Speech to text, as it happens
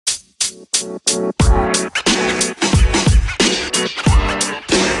G'day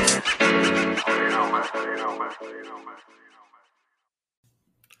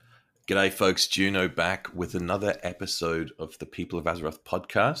folks, Juno back with another episode of the People of Azeroth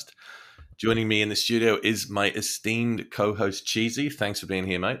podcast. Joining me in the studio is my esteemed co-host Cheesy. Thanks for being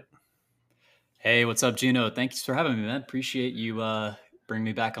here, mate. Hey, what's up, Juno? Thanks for having me, man. Appreciate you bringing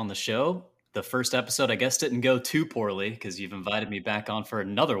me back on the show. The first episode, I guess, didn't go too poorly because you've invited me back on for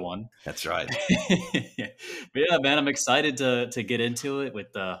another one. That's right. But yeah, man, I'm excited to get into it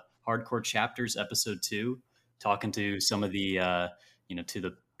with the Hardcore Chapters episode 2, talking to some of the, to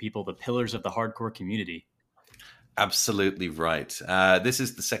the people, the pillars of the hardcore community. Absolutely right. This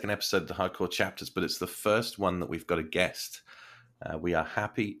is the second episode of the Hardcore Chapters, but it's the first one that we've got a guest. We are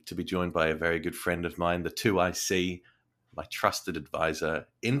happy to be joined by a very good friend of mine, the 2IC, my trusted advisor,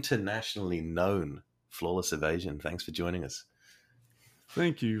 internationally known Flawless Evasion. Thanks for joining us.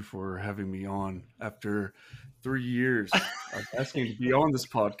 Thank you for having me on. After 3 years of asking to be on this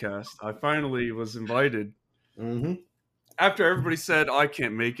podcast, I finally was invited. Mm-hmm. After everybody said, I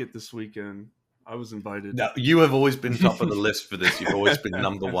can't make it this weekend, I was invited. Now, you have always been top of the list for this. You've always been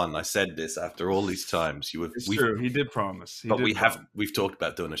number one. I said this after all these times. It's true. He did promise. We've talked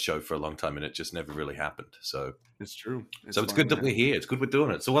about doing a show for a long time, and it just never really happened. So it's true. It's good that we're here. It's good we're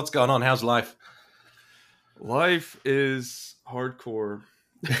doing it. So what's going on? How's life? Life is hardcore.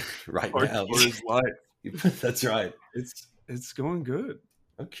 Right hardcore now. Is life. That's right. It's going good.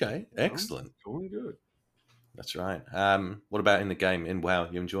 Okay, excellent. Going good. That's right. What about in the game, in WoW?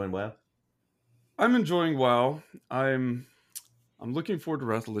 You enjoying WoW? I'm enjoying WoW. I'm looking forward to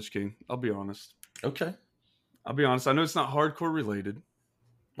Wrath of the Lich King. I'll be honest. Okay. I'll be honest. I know it's not hardcore related.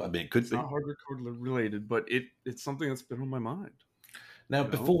 Well, I mean, it could be. It's not hardcore related, but it's something that's been on my mind. Now,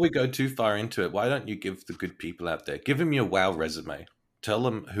 before we go too far into it, why don't you give the good people out there, give them your WoW resume. Tell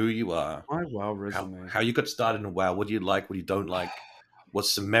them who you are. My WoW resume. How you got started in WoW. What do you like? What do you don't like? What's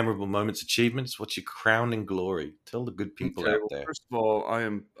some memorable moments, achievements? What's your crowning glory? Tell the good people out there. First of all,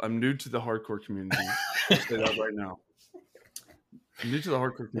 I'm new to the hardcore community. I'll say that right now. I'm new to the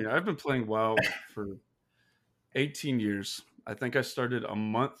hardcore community. I've been playing WoW for 18 years. I think I started a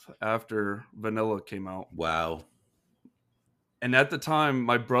month after Vanilla came out. Wow. And at the time,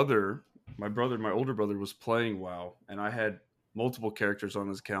 my older brother was playing WoW, and I had multiple characters on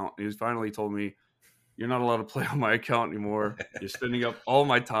his account. And he finally told me, "You're not allowed to play on my account anymore. You're spending up all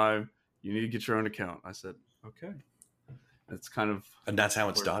my time. You need to get your own account." I said, "Okay." It's kind of, and that's how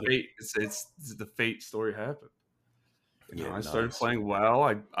it started. It's the fate story happened. Yeah, I started playing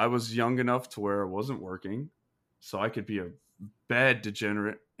WoW. I was young enough to where I wasn't working, so I could be a bad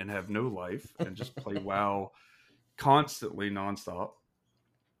degenerate and have no life and just play WoW constantly, nonstop.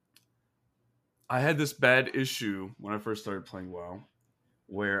 I had this bad issue when I first started playing WoW,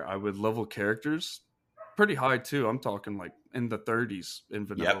 where I would level characters pretty high too. I'm talking like in the 30s in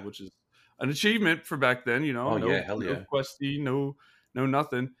Vanilla, which is an achievement for back then. Hell yeah. No questy, no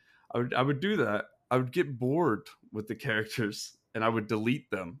nothing. I would do that. I would get bored with the characters and I would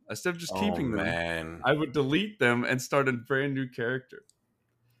delete them instead of just keeping them. Man. I would delete them and start a brand new character.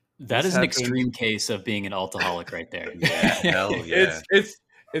 That is an extreme case of being an altaholic right there. Yeah, hell yeah.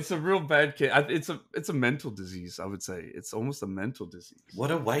 It's a real bad case. It's a mental disease, I would say. It's almost a mental disease.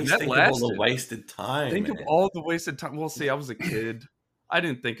 What a waste. Think of all the wasted time. Think of all the wasted time. Well, see, I was a kid. I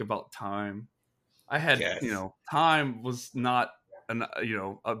didn't think about time. I had, time was not an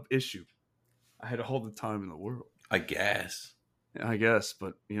issue. I had all the time in the world. I guess,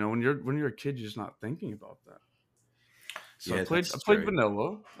 but when you're a kid, you're just not thinking about that. So yeah, I played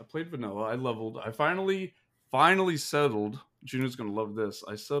vanilla. I leveled. I finally settled. Juno's gonna love this.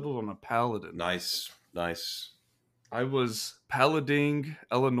 I settled on a paladin. Nice. I was Paladin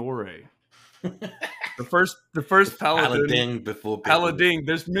Eleanore. the first paladin before Paladin.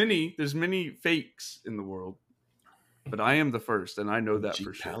 There's many fakes in the world, but I am the first, and I know that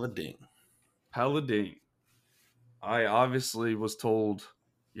for sure. Paladin. I obviously was told,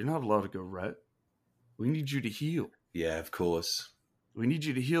 "You're not allowed to go ret. We need you to heal." Yeah, of course. We need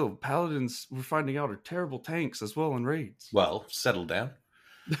you to heal. Paladins, we're finding out, are terrible tanks as well in raids. Well, settle down.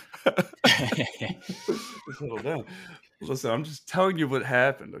 Settle down. Listen, I'm just telling you what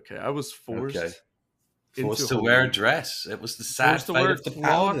happened, okay? I was forced to wear a dress. It was the sad fate of the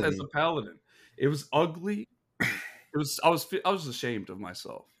paladin. As a paladin. It was ugly. I was ashamed of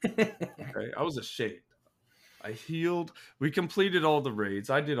myself. Okay? I was ashamed. I healed. We completed all the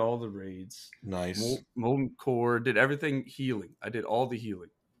raids. I did all the raids. Nice. Molten Core, did everything healing. I did all the healing.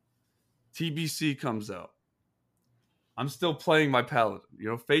 TBC comes out. I'm still playing my paladin,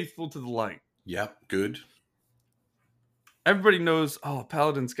 faithful to the light. Yep, good. everybody knows, oh,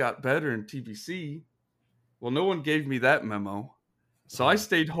 Paladins got better in TBC. Well, no one gave me that memo. So I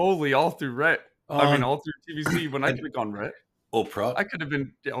stayed holy all through Ret. All through TBC. When I could have gone Ret. Or Prot. I could have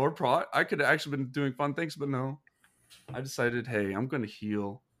been, or Prot. I could have actually been doing fun things, but no. I decided, hey, I'm going to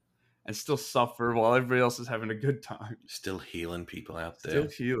heal and still suffer while everybody else is having a good time. Still healing people out there.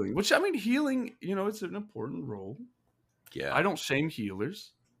 Still healing. Which, I mean, healing, it's an important role. Yeah. I don't shame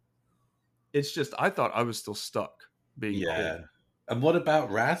healers. It's just, I thought I was still stuck being holy. And what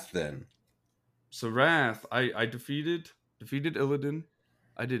about Wrath then? So Wrath, I defeated Illidan.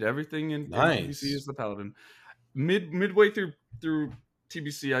 I did everything in TBC as the Paladin. Midway through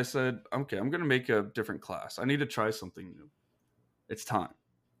TBC, I said, okay, I'm going to make a different class. I need to try something new. It's time.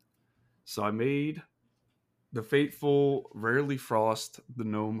 So I made the Fateful Rarely Frost, the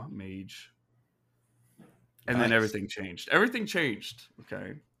Gnome Mage. And then everything changed. Everything changed,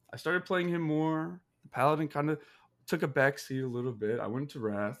 okay? I started playing him more. The Paladin kind of took a backseat a little bit. I went to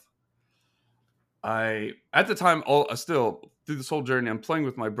Wrath. At the time, still through this whole journey, I'm playing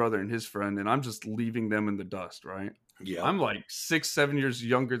with my brother and his friend, and I'm just leaving them in the dust, right? Yeah. I'm like 6-7 years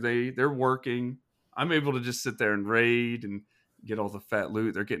younger. They're working. I'm able to just sit there and raid and get all the fat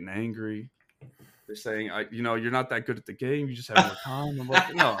loot. They're getting angry. They're saying, you're not that good at the game. You just have more time. I'm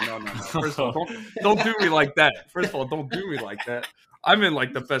like, no. First of all, don't do me like that. First of all, don't do me like that. I'm in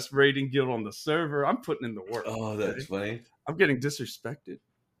like the best raiding guild on the server. I'm putting in the work. Oh, that's funny. I'm getting disrespected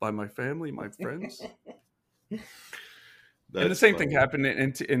by my family, my friends. And the same thing happened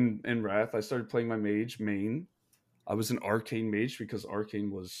in Wrath. I started playing my mage main. I was an arcane mage because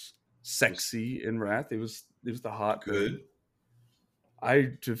arcane was sexy in Wrath. It was the hot good. Mode.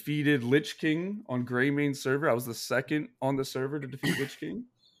 I defeated Lich King on Grey main server. I was the second on the server to defeat Lich King.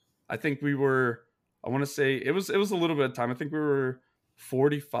 I think we were. I want to say it was a little bit of time. I think we were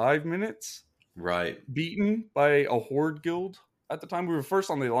 45 minutes. Right. Beaten by a Horde guild at the time. We were first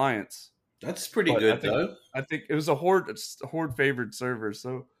on the Alliance. That's pretty good, though. I think it was a Horde favored server,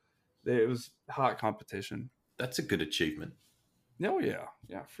 so it was hot competition. That's a good achievement. Oh yeah.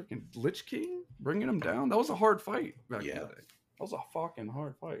 Freaking Lich King, bringing him down. That was a hard fight back in the day. That was a fucking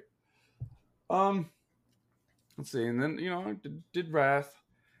hard fight. Let's see, and then I did Wrath,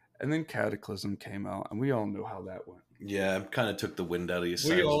 and then Cataclysm came out, and we all know how that went. Yeah, kind of took the wind out of your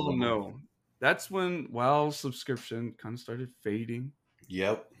sails. We all know. That's when WoW subscription kind of started fading.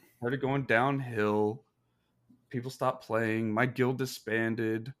 Yep. Started going downhill. People stopped playing. My guild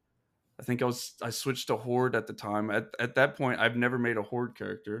disbanded. I think I switched to Horde at the time. At that point, I've never made a Horde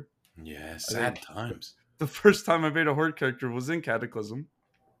character. Yeah, sad times. The first time I made a Horde character was in Cataclysm.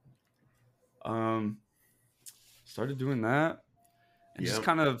 Started doing that. And just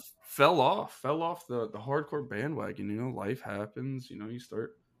kind of fell off the hardcore bandwagon. Life happens. You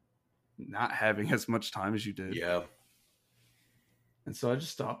start not having as much time as you did. Yeah. And so I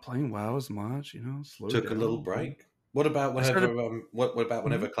just stopped playing WoW as much, Took down a little break. What about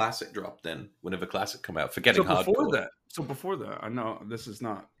whenever Classic dropped then? Whenever Classic come out? Forgetting Hardcore. Before that, I know this is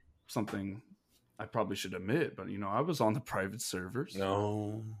not something I probably should admit, but I was on the private servers.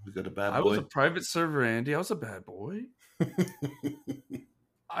 No, we got a bad boy. I was a private server, Andy. I was a bad boy.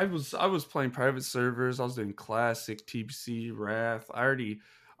 I was playing private servers. I was doing Classic, TBC, Wrath. I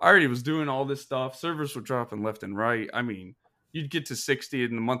already was doing all this stuff. Servers were dropping left and right. I mean, you'd get to 60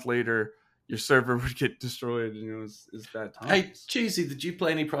 and a month later your server would get destroyed, and it's bad times. Hey, Cheesy, did you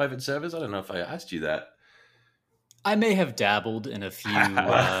play any private servers? I don't know if I asked you that. I may have dabbled in a few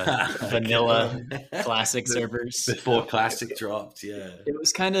vanilla Classic servers before Classic dropped. Yeah, it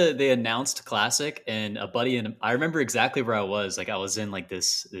was kind of, they announced Classic, and a buddy, and I remember exactly where I was. Like, I was in like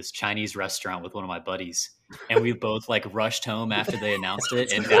this Chinese restaurant with one of my buddies, and we both like rushed home after they announced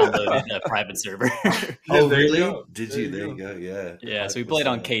it and downloaded a private server. Oh, really? Did you? There you go. Yeah. Yeah. So we played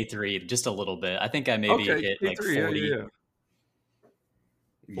on K3 just a little bit. I think I maybe hit K3, like 40. Yeah.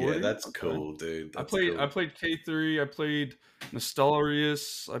 Yeah, that's cool, dude. I played K3. I played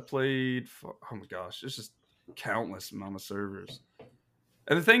Nostalrius. I played, oh my gosh, it's just countless amount of servers.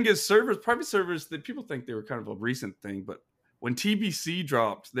 And the thing is, private servers, that people think they were kind of a recent thing, but when TBC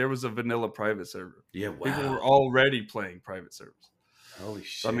dropped, there was a vanilla private server. Yeah, wow. People were already playing private servers. Holy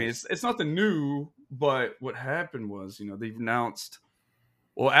shit! So, I mean, it's nothing new, but what happened was, they've announced.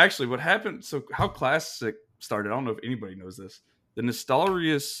 Well, actually, what happened? So, how Classic started? I don't know if anybody knows this. The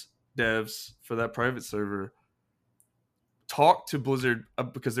Nostalrius devs for that private server talked to Blizzard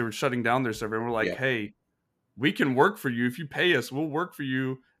because they were shutting down their server, and we're like, hey, we can work for you. If you pay us, we'll work for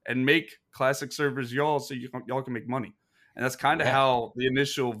you and make Classic servers y'all so y'all can make money. And that's kind of how the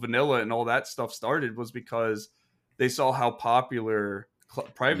initial vanilla and all that stuff started, was because they saw how popular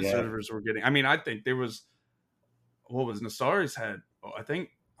private servers were getting. I mean, I think there was what was Nasaris had? I think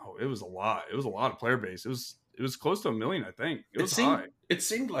it was a lot. It was a lot of player base. It was close to 1 million. I think it was high. It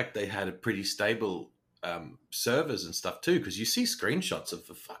seemed like they had a pretty stable servers and stuff too, because you see screenshots of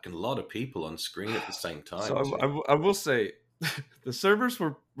a fucking lot of people on screen at the same time. So I will say the servers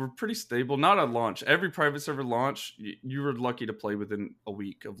were pretty stable. Not at launch. Every private server launch, you were lucky to play within a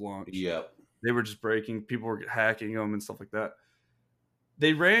week of launch. Yeah, they were just breaking. People were hacking them and stuff like that.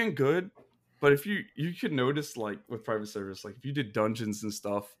 They ran good, but if you could notice, like with private servers, like if you did dungeons and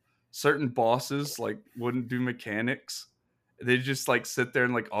stuff, certain bosses like wouldn't do mechanics. They just like sit there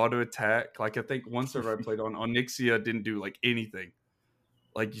and like auto attack. Like I think one server I played on, Onyxia didn't do like anything.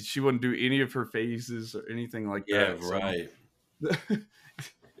 Like she wouldn't do any of her phases or anything like that. Yeah, right. So,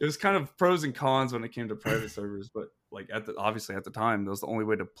 it was kind of pros and cons when it came to private servers, but like obviously at the time, that was the only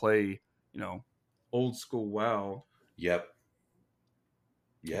way to play, old school WoW. Yep.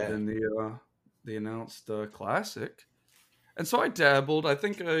 Yeah. And then they announced Classic, and so I dabbled. I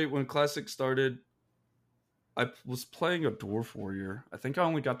think when Classic started, I was playing a Dwarf Warrior. I think I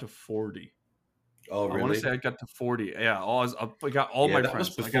only got to 40. Oh, really? I want to say I got to 40. Yeah, I got all my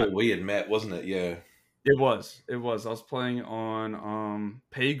friends. That was before we had met, wasn't it? Yeah. It was. I was playing on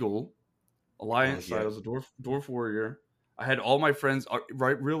Pagel Alliance side. I was a Dwarf Warrior. I had all my friends,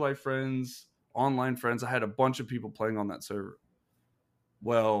 real life friends, online friends. I had a bunch of people playing on that server.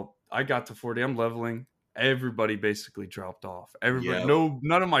 Well, I got to 40. I'm leveling. Everybody basically dropped off.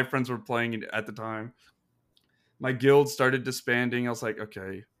 None of my friends were playing at the time. My guild started disbanding. I was like,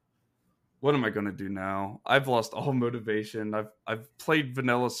 okay, what am I going to do now? I've lost all motivation. I've played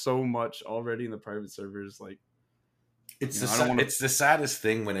vanilla so much already in the private servers. Like, it's the saddest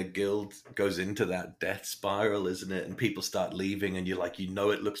thing when a guild goes into that death spiral, isn't it? And people start leaving, and you're like,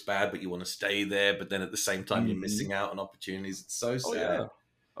 it looks bad, but you want to stay there. But then at the same time, you're missing out on opportunities. It's so sad.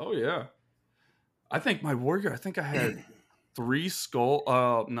 Oh yeah. I think my warrior. I think I had 3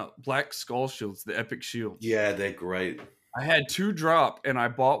 black skull shields, the epic shields. Yeah, they're great. I had 2 drop, and I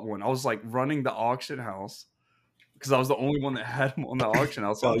bought one. I was like running the auction house because I was the only one that had them on the auction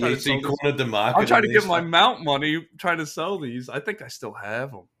house. So you cornered the market. I'm trying to get my mount money, trying to sell these. I think I still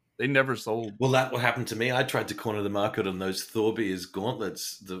have them. They never sold. Well, that what happened to me. I tried to corner the market on those Thorbeer's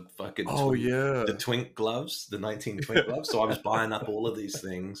gauntlets, the fucking the Twink gloves, the 19 Twink gloves. So I was buying up all of these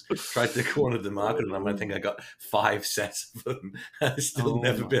things, tried to corner the market, and I think I got 5 sets of them. I still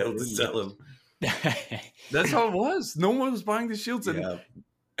never be able to sell them. That's how it was. No one was buying the shields,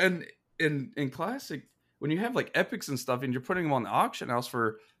 and in Classic, when you have like epics and stuff, and you're putting them on the auction house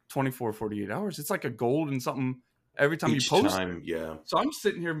for 24, 48 hours, it's like a gold and something. Every time you post, So I'm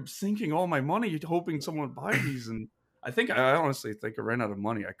sitting here sinking all my money, hoping someone would buy these, and I honestly think I ran out of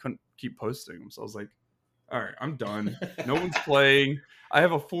money. I couldn't keep posting them, so I was like, "All right, I'm done. No one's playing. I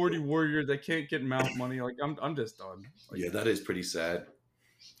have a 40 warrior that can't get mount money. Like I'm just done." Like, that is pretty sad.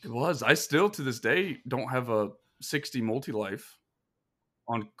 It was. I still to this day don't have a 60 multi-life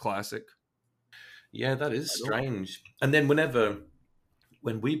on Classic. Yeah, that is strange. And then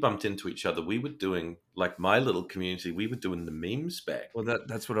when we bumped into each other, we were doing, like my little community, we were doing the meme spec. Well,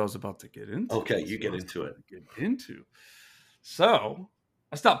 that's what I was about to get into. Okay, you get into it. So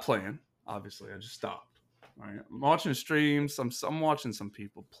I stopped playing. Obviously, I just stopped. All right, I'm watching streams. I'm watching some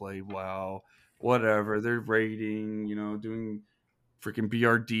people play WoW, whatever. They're raiding, doing freaking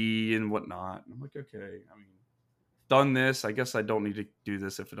BRD and whatnot. And I'm like, okay, I mean, done this. I guess I don't need to do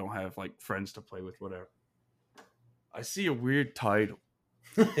this if I don't have like friends to play with, whatever. I see a weird title.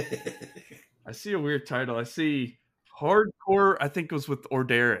 I see hardcore. I think it was with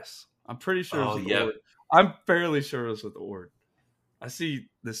Ordaris. I'm pretty sure it was with Ord. I'm fairly sure it was with Ord. I see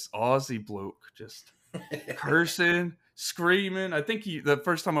this Aussie bloke just cursing, screaming. I think the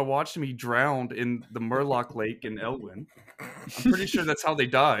first time I watched him, he drowned in the Murloc Lake in Elwyn. I'm pretty sure that's how they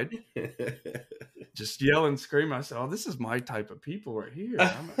died. Just yelling, screaming. I said, "Oh, this is my type of people right here."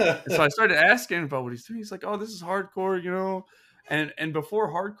 So I started asking about what he's doing. He's like, "Oh, this is hardcore, And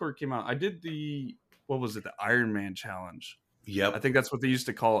before hardcore came out, I did the Iron Man challenge. Yep. I think that's what they used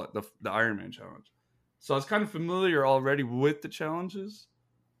to call it, the Iron Man challenge. So I was kind of familiar already with the challenges.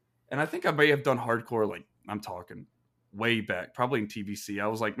 And I think I may have done hardcore, like I'm talking way back, probably in TVC. I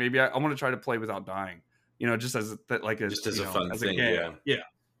was like, maybe I want to try to play without dying, just as a fun thing. Yeah.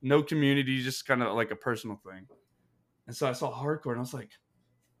 No community, just kind of like a personal thing. And so I saw hardcore and I was like,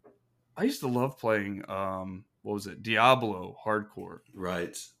 I used to love playing, Diablo hardcore.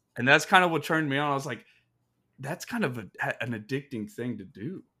 Right. And that's kind of what turned me on. I was like, that's kind of an addicting thing to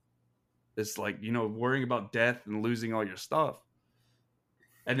do. It's like, worrying about death and losing all your stuff.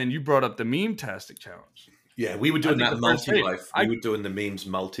 And then you brought up the Meme-tastic challenge. Yeah, we were doing that multi-life. We were doing the memes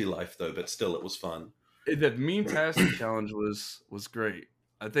multi-life, though, but still it was fun. That meme-tastic challenge was great.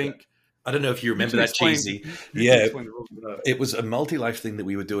 I think I don't know if you remember can that, explain- Cheesy. you Yeah. can explain the rules of that. It was a multi-life thing that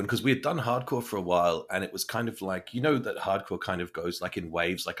we were doing because we had done hardcore for a while, and it was kind of like, you know, that hardcore kind of goes like in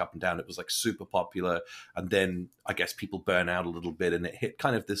waves, like up and down. It was like super popular, and then I guess people burn out a little bit, and it hit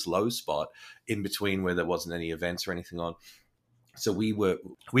kind of this low spot in between where there wasn't any events or anything on. So we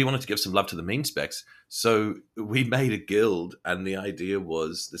wanted to give some love to the meme specs, so we made a guild, and the idea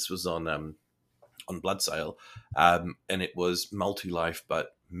was this was on Bloodsail, and it was multi-life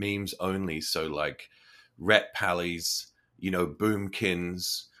but memes only. So like Rhett Pallies, you know,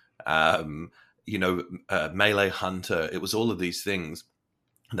 Boomkins, you know, Melee Hunter. It was all of these things.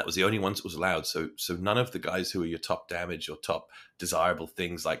 And that was the only ones that was allowed. So none of the guys who are your top damage or top desirable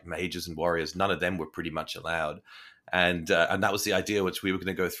things like mages and warriors, none of them were pretty much allowed. And that was the idea, which we were going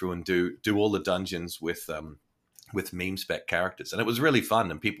to go through and do all the dungeons with meme spec characters, and it was really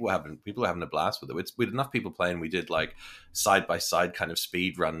fun, and people were having a blast with it. We had enough people playing. We did like side by side kind of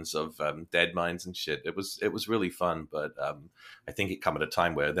speed runs of Dead Mines and shit. It was really fun, but I think it came at a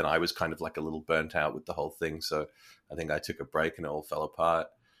time where then I was kind of like a little burnt out with the whole thing, so I think I took a break and it all fell apart.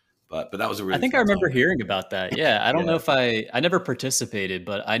 But that was a really. I think fun I remember time. hearing about that. Yeah, I don't know if I never participated,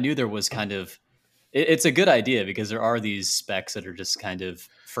 but I knew there was kind of. It's a good idea because there are these specs that are just kind of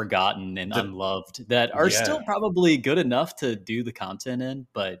forgotten and unloved that are still probably good enough to do the content in,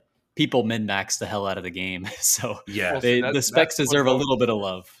 but people min-max the hell out of the game. So the specs deserve a little bit of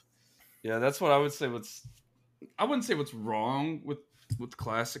love. Yeah, that's what I would say. I wouldn't say what's wrong with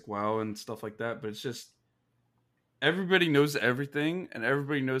classic WoW and stuff like that, but it's just everybody knows everything and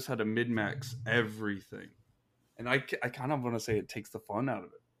everybody knows how to min-max everything. And I kind of want to say it takes the fun out of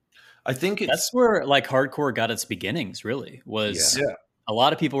it. I think that's where like hardcore got its beginnings. Really, was a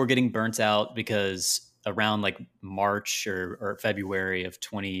lot of people were getting burnt out because around like March or February of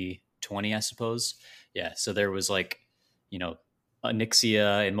 2020, I suppose. Yeah, so there was like, you know,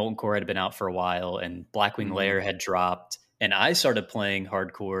 Onyxia and Molten Core had been out for a while, and Blackwing Lair had dropped, and I started playing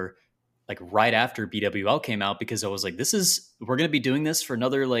hardcore like right after BWL came out because I was like, we're going to be doing this for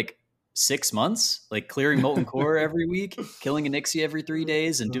another like 6 months, like clearing Molten Core every week, killing Onyxia every 3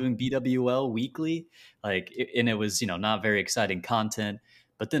 days, and doing BWL weekly. And it was, you know, not very exciting content.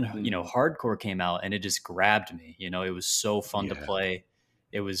 But then, you know, hardcore came out and it just grabbed me. You know, it was so fun to play.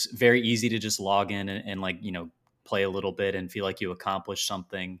 It was very easy to just log in and like, you know, play a little bit and feel like you accomplished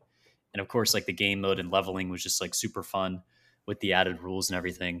something. And of course, like the game mode and leveling was just like super fun with the added rules and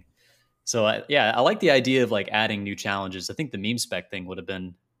everything. So I like the idea of like adding new challenges. I think the meme spec thing would have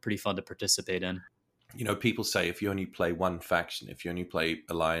been pretty fun to participate in. You know, people say if you only play one faction, if you only play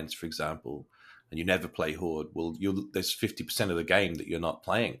Alliance, for example, and you never play Horde, well, there's 50% of the game that you're not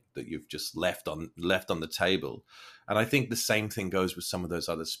playing, that you've just left on the table. And I think the same thing goes with some of those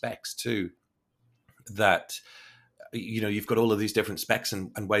other specs too, that, you know, you've got all of these different specs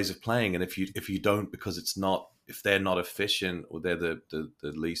and ways of playing, and if you don't, because if they're not efficient or they're the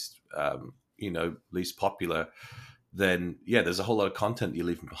least least popular, then there's a whole lot of content you're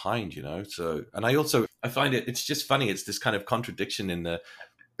leaving behind, you know. So, and I find it's just funny. It's this kind of contradiction in the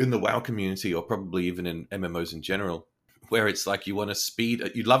WoW community, or probably even in MMOs in general, where it's like you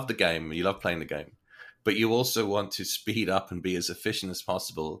love the game, you love playing the game, but you also want to speed up and be as efficient as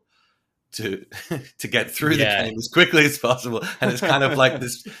possible to get through the game as quickly as possible. And it's kind of like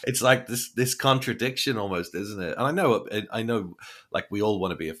this, it's like this contradiction almost, isn't it? And I know like we all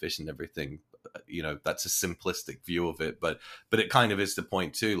want to be efficient in everything, you know, that's a simplistic view of it, but it kind of is the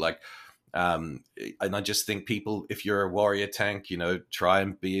point too. Like, and I just think people, if you're a warrior tank, you know, try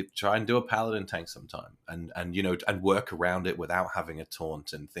and do a paladin tank sometime, and you know, and work around it without having a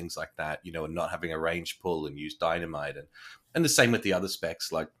taunt and things like that, you know, and not having a range pull and use dynamite, and the same with the other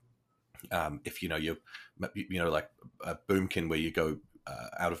specs, like if you know like a Boomkin where you go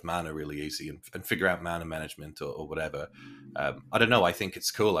out of mana really easy and figure out mana management or whatever. I don't know. I think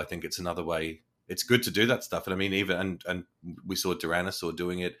it's cool. I think it's another way. It's good to do that stuff. And I mean, even and we saw Tyrannosaur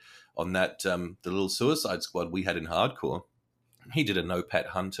doing it on that the little Suicide Squad we had in hardcore. He did a no pet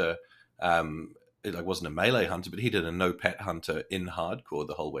hunter. It wasn't a melee hunter, but he did a no pet hunter in hardcore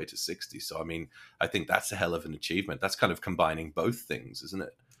the whole way to 60. So I mean, I think that's a hell of an achievement. That's kind of combining both things, isn't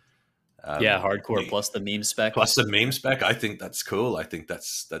it? Hardcore plus the meme spec. I think that's cool. I think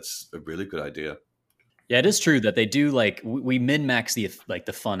that's a really good idea. Yeah, it is true that they do like we min max the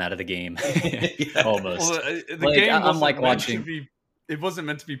fun out of the game almost. Well, the game I'm like watching. It wasn't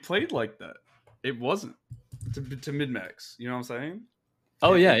meant to be played like that. It wasn't to min max. You know what I'm saying?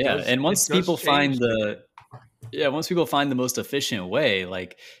 Oh yeah. And once people find Yeah, once people find the most efficient way,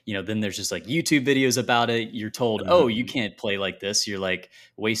 like, then there's just like YouTube videos about it. You're told, oh, you Mhm. can't play like this. You're like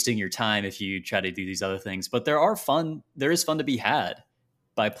wasting your time if you try to do these other things. But there is fun to be had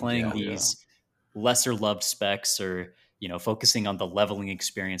by playing Yeah. Oh yeah. these lesser loved specs, or, focusing on the leveling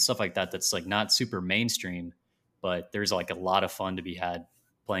experience, stuff like that. That's like not super mainstream, but there's like a lot of fun to be had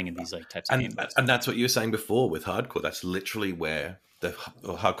playing in these like types of game And modes. and that's what you were saying before with hardcore. That's literally where the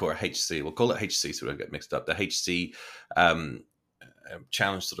or hardcore HC, we'll call it HC so we don't get mixed up. The HC um,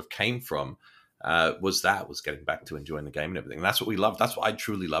 challenge sort of came from was getting back to enjoying the game and everything. And that's what we love. That's what I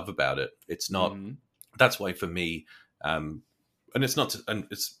truly love about it. It's not. Mhm. That's why for me, and it's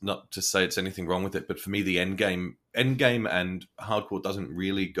not to say it's anything wrong with it, but for me, the end game and hardcore doesn't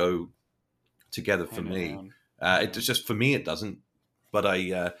really go together for Hand in me. hand. It's just for me, it doesn't. But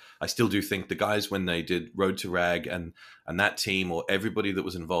I still do think the guys, when they did Road to Rag and that team, or everybody that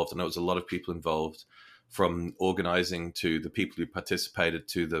was involved, I know it was a lot of people involved, from organizing to the people who participated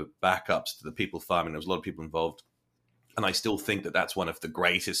to the backups to the people farming. There was a lot of people involved. And I still think that that's one of the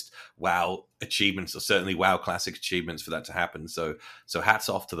greatest WoW achievements, or certainly WoW Classic achievements, for that to happen. So hats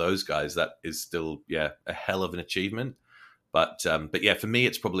off to those guys. That is still, a hell of an achievement. But yeah, for me,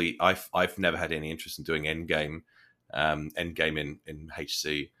 it's probably I've never had any interest in doing endgame in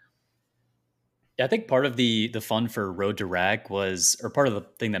HC. Yeah, I think part of the fun for Road to Rag was, or part of the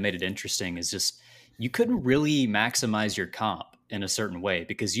thing that made it interesting, is just you couldn't really maximize your comp in a certain way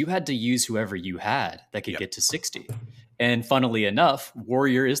because you had to use whoever you had that could Yep. get to 60. And funnily enough,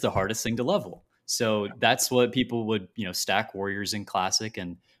 Warrior is the hardest thing to level. So that's what people would, stack Warriors in Classic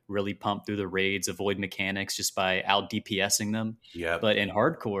and really pump through the raids, avoid mechanics just by out DPSing them. Yeah. But in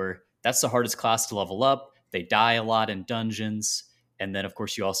Hardcore, that's the hardest class to level up. They die a lot in dungeons. And then, of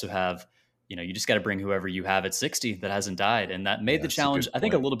course, you also have, you just got to bring whoever you have at 60 that hasn't died. And that made the That's a challenge, good I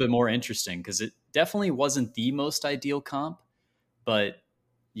think, a point. little bit more interesting because it definitely wasn't the most ideal comp, but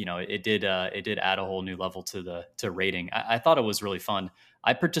it did add a whole new level to rating. I thought it was really fun.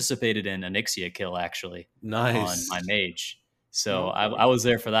 I participated in Onyxia kill actually on Nice. my mage. So Okay. I was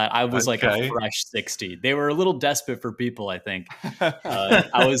there for that. I was like a Okay. fresh 60. They were a little desperate for people, I think.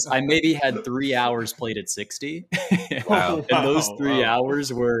 I maybe had 3 hours played at 60. Wow. And those 3 Wow.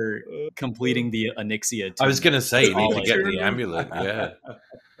 hours were completing the Onyxia. I was going to say, you need to get Sure. the amulet. Yeah.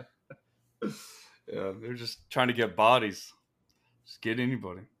 Yeah, they're just trying to get bodies. Just get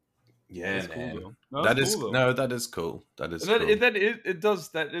anybody. Yeah, That's man. cool though. No, That that's is cool, though. no, that is cool. That is That, cool. it does.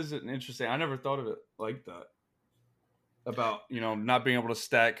 That is an interesting. I never thought of it like that. About not being able to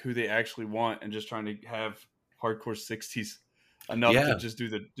stack who they actually want and just trying to have hardcore 60s enough Yeah. to just do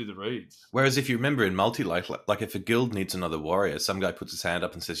the raids. Whereas if you remember in multi-life, like if a guild needs another warrior, some guy puts his hand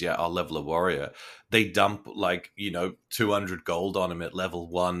up and says, yeah, I'll level a warrior. They dump 200 gold on him at level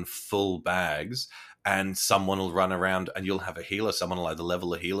 1, full bags, and someone will run around and you'll have a healer. Someone will either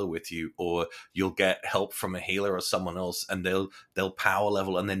level a healer with you, or you'll get help from a healer or someone else, and they'll power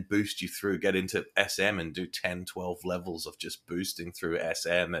level and then boost you through, get into SM and do 10, 12 levels of just boosting through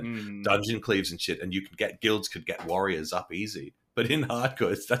SM and dungeon cleaves and shit. And guilds could get warriors up easy. But in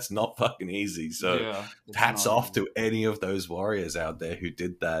hardcore, that's not fucking easy. So Yeah, it's hats not. off to any of those warriors out there who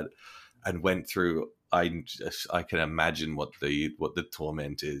did that and went through. I can imagine what the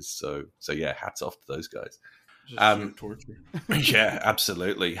torment is. So yeah, hats off to those guys. Just sheer torture. Yeah,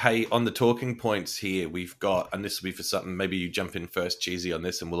 absolutely. Hey, on the talking points here, we've got, and this will be for something, maybe you jump in first, Cheesy, on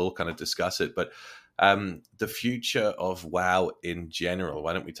this, and we'll all kind of discuss it. But the future of WoW in general.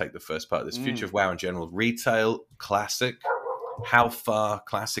 Why don't we take the first part of this? Future of WoW in general. Retail, Classic. How far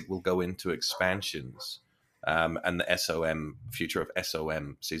Classic will go into expansions. And the SOM, future of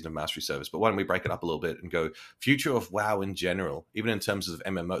SOM, Season of Mastery Service. But why don't we break it up a little bit and go future of WoW in general, even in terms of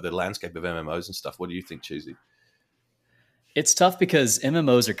MMO, the landscape of MMOs and stuff. What do you think, Cheesy? It's tough because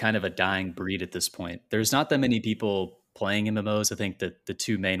MMOs are kind of a dying breed at this point. There's not that many people playing MMOs. I think that the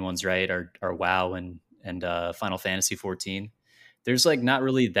two main ones, right, are WoW and Final Fantasy 14. There's like not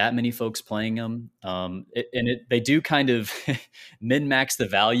really that many folks playing them, they do kind of min-max the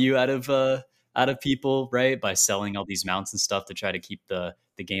value out of people, right, by selling all these mounts and stuff to try to keep the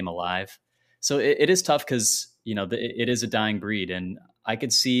game alive. So it is tough because it is a dying breed, and I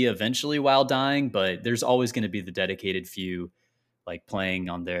could see eventually WoW dying, but there's always going to be the dedicated few like playing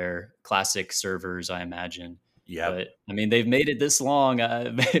on their classic servers, I imagine. Yeah, but I mean, they've made it this long.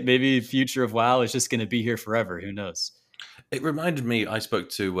 Maybe the future of WoW is just going to be here forever. Who knows? It reminded me, I spoke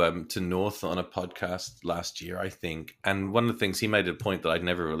to North on a podcast last year, I think, and one of the things he made a point that I'd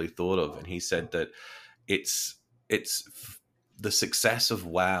never really thought of, and he said that it's the success of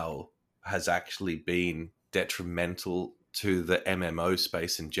WoW has actually been detrimental to the MMO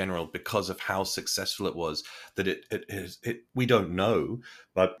space in general because of how successful it was. That it we don't know,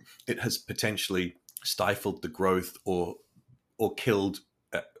 but it has potentially stifled the growth or killed,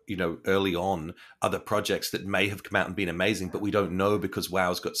 early on other projects that may have come out and been amazing, but we don't know because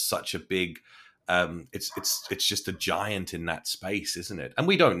WoW's got such a big. It's just a giant in that space, isn't it? And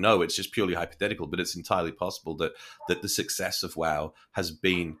we don't know. It's just purely hypothetical, but it's entirely possible that the success of WoW has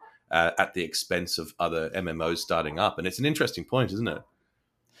been at the expense of other MMOs starting up. And it's an interesting point, isn't it?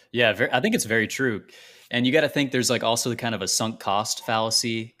 Yeah, I think it's very true. And you got to think there's like also kind of a sunk cost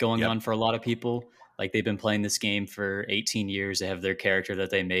fallacy going on for a lot of people. Like they've been playing this game for 18 years. They have their character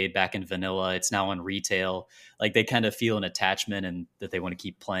that they made back in vanilla. It's now on retail. Like they kind of feel an attachment and that they want to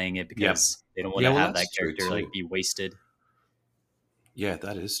keep playing it because they don't want to have that character like be wasted. Yeah,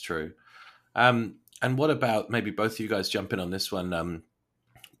 that is true. And what about maybe both of you guys jump in on this one?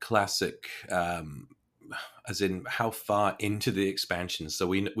 Classic, as in how far into the expansion? So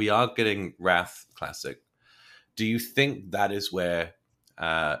we are getting Wrath Classic. Do you think that is where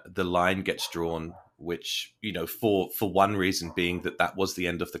the line gets drawn? Which, for one reason being that was the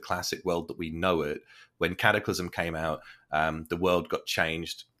end of the classic world that we know it. When Cataclysm came out, the world got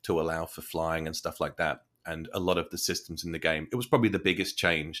changed to allow for flying and stuff like that. And a lot of the systems in the game, it was probably the biggest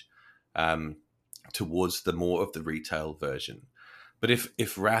change towards the more of the retail version. But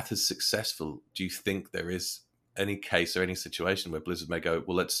if Wrath is successful, do you think there is any case or any situation where Blizzard may go,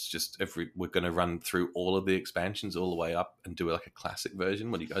 well, let's just, we're going to run through all of the expansions all the way up and do like a classic version?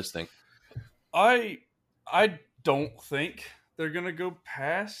 What do you guys think? I don't think they're gonna go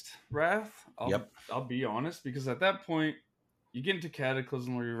past Wrath. I'll be honest, because at that point you get into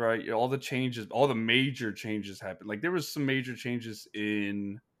Cataclysm where you're right, all the major changes happen. Like there was some major changes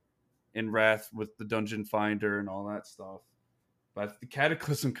in Wrath with the Dungeon Finder and all that stuff, but the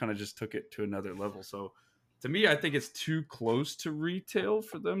Cataclysm kind of just took it to another level. So to me, I think it's too close to retail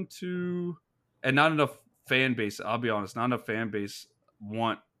for them to, and not enough fan base. I'll be honest, not enough fan base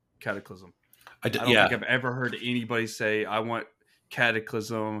want Cataclysm. I don't think I've ever heard anybody say, I want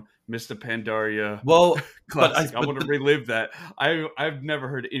Cataclysm, Mr. Pandaria. Well, I want to relive that. I've never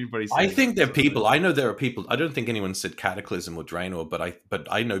heard anybody say I think there are people. I know there are people. I don't think anyone said Cataclysm or Draenor, but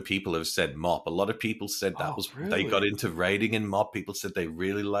I know people have said MoP. A lot of people said that they got into raiding in MoP. People said they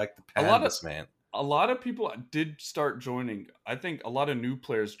really liked the Pandas, man. A lot of people did start joining. I think a lot of new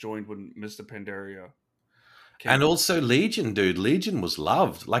players joined when Mr. Pandaria. And also Legion, dude. Legion was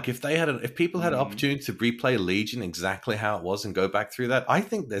loved. Like if people had an opportunity to replay Legion exactly how it was and go back through that, I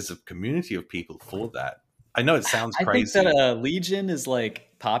think there's a community of people for that. I know it sounds crazy. I think that Legion is like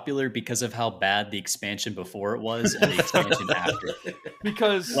popular because of how bad the expansion before it was and the expansion after.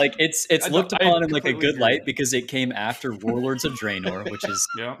 Because like it's looked upon in like a good light because it came after Warlords of Draenor, which is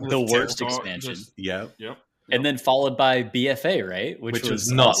the worst expansion. Yep. And then followed by BFA, right? Which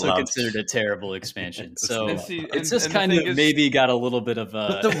was not also loved. Considered a terrible expansion. So it's just and kind of maybe got a little bit of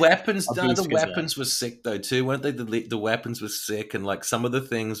a. But the weapons were sick though too, weren't they? The weapons were sick, and like some of the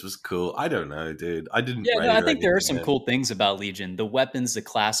things was cool. I don't know, dude. I didn't. Yeah, no, I think there are some cool things about Legion. The weapons, the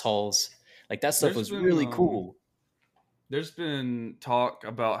class halls, like that stuff was really cool. There's been talk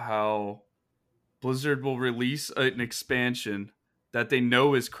about how Blizzard will release an expansion that they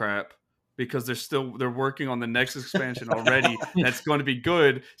know is crap, because they're working on the next expansion already that's going to be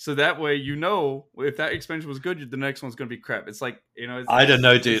good. So that way, if that expansion was good, the next one's going to be crap. It's like, I don't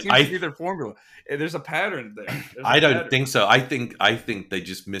know, dude. It seems to be their formula. There's a pattern there. I don't think so. I think they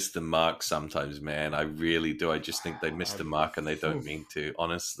just miss the mark sometimes, man. I really do. I just think they miss the mark and they don't mean to.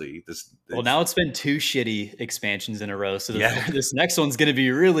 Honestly, well, now it's been 2 shitty expansions in a row, so this next one's going to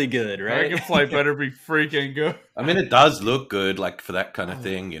be really good, right? Dragonflight better be freaking good. I mean, it does look good, like for that kind of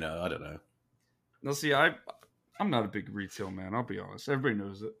thing. I don't know. No, see, I'm not a big retail man. I'll be honest. Everybody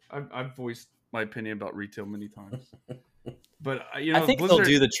knows it. I've voiced my opinion about retail many times. But I think Blizzard, they'll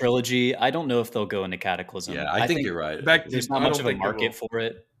do the trilogy. I don't know if they'll go into Cataclysm. Yeah, I think you're right. There's not much of a market for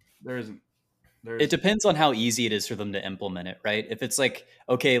it. There isn't. It depends on how easy it is for them to implement it, right? If it's like,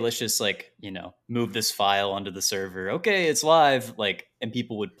 okay, let's just like, move this file onto the server. Okay, it's live, and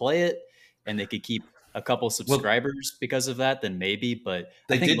people would play it and they could keep a couple subscribers because of that, then maybe. But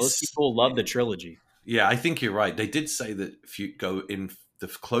I think most people love the trilogy. Yeah, I think you're right. They did say that if you go in, the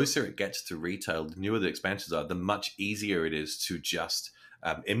closer it gets to retail, the newer the expansions are, the much easier it is to just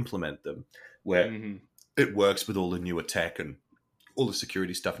implement them, where it works with all the newer tech and all the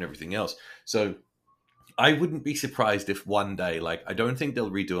security stuff and everything else. So I wouldn't be surprised if one day, I don't think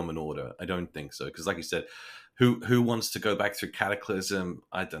they'll redo them in order. I don't think so. Because like you said, who wants to go back through Cataclysm?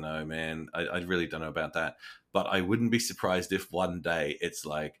 I don't know, man. I really don't know about that. But I wouldn't be surprised if one day it's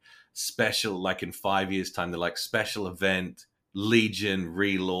like special, like in 5 years' time, they're like special event, Legion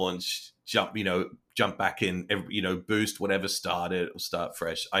relaunch, jump back in, boost whatever started or start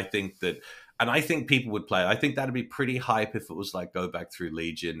fresh. I think that, and I think people would play it. I think that'd be pretty hype if it was like go back through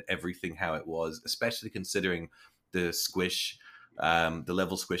Legion, everything how it was, especially considering the squish. The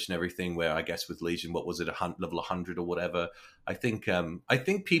level squish and everything, where I guess with Legion, what was it, level 100 or whatever? I think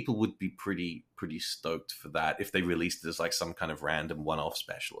people would be pretty stoked for that if they released it as like some kind of random one-off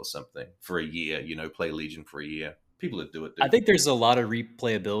special or something for a year. Play Legion for a year. People would do it. I think there's a lot of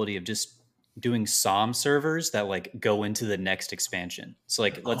replayability of just doing SOM servers that like go into the next expansion. So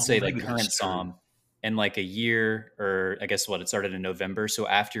like let's say like current SOM, and like a year, or I guess it started in November. So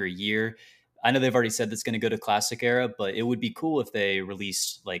after a year, I know they've already said that's going to go to Classic Era, but it would be cool if they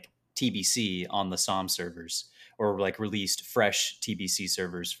released like TBC on the SOM servers, or like released fresh TBC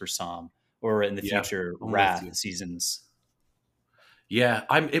servers for SOM, or in the future Wrath seasons. Yeah,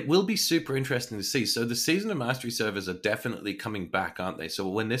 it will be super interesting to see. So the Season of Mastery servers are definitely coming back, aren't they? So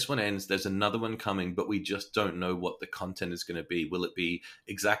when this one ends, there's another one coming, but we just don't know what the content is going to be. Will it be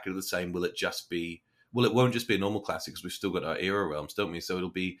exactly the same? Will it won't just be a normal Classic, because we've still got our Era realms, don't we? So it'll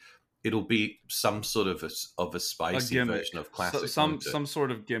be some sort of a spicy version of Classic. Some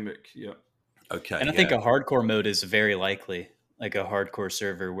sort of gimmick, yeah. Okay. And I think a hardcore mode is very likely, like a hardcore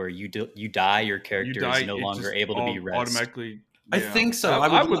server where you die, your character is no longer able to be res. Automatically. Yeah. I think so.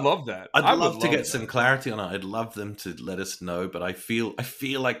 I would love that. I'd love to get some clarity on it. I'd love them to let us know, but I feel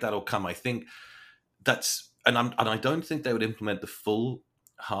like that'll come. I think and I don't think they would implement the full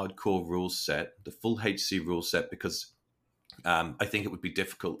hardcore rule set, the full HC rule set, because I think it would be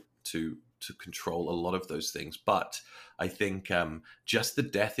difficult to control a lot of those things. But I think just the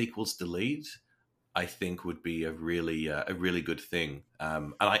death equals delete, I think would be a really good thing.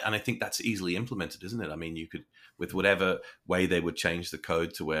 And I think that's easily implemented, isn't it? I mean, you could, with whatever way they would change the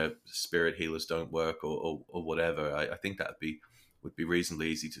code to where spirit healers don't work or whatever, I think that would be reasonably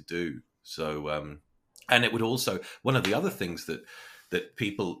easy to do. So and it would also, one of the other things that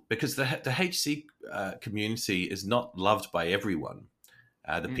people, because the HC community is not loved by everyone.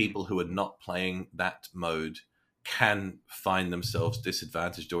 The people who are not playing that mode can find themselves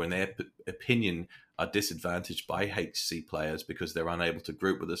disadvantaged, or in their opinion are disadvantaged by HC players because they're unable to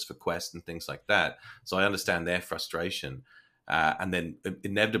group with us for quests and things like that. So I understand their frustration. And then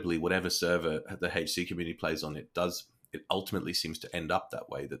inevitably, whatever server the HC community plays on, it ultimately seems to end up that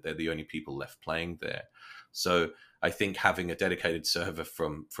way, that they're the only people left playing there. So I think having a dedicated server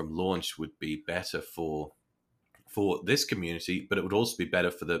from launch would be better for this community, but it would also be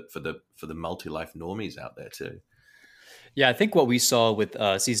better for the multi-life normies out there too. Yeah, I think what we saw with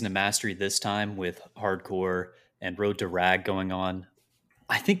Season of Mastery this time, with hardcore and Road to Rag going on,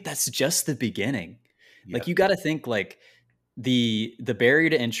 I think that's just the beginning. Yeah. Like, you got to think like the barrier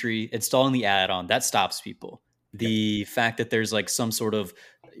to entry, installing the add-on, that stops people. The fact that there's like some sort of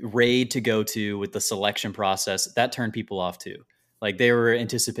raid to go to with the selection process, that turned people off too. Like, they were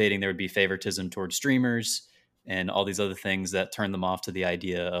anticipating there would be favoritism towards streamers and all these other things that turn them off to the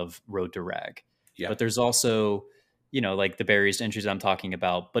idea of Road to Rag. Yeah. But there's also, like the barriers to entries I'm talking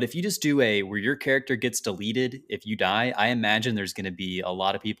about. But if you just do where your character gets deleted if you die, I imagine there's going to be a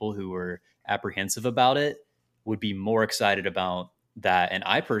lot of people who are apprehensive about it, would be more excited about that. And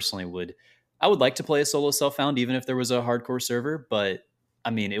I personally would like to play a solo self-found, even if there was a hardcore server. But I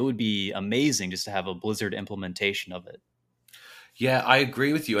mean, it would be amazing just to have a Blizzard implementation of it. Yeah, I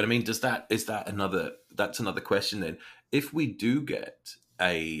agree with you. And I mean, that's another question then. If we do get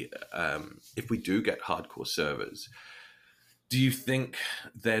hardcore servers, do you think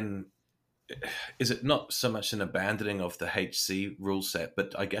then, is it not so much an abandoning of the HC rule set,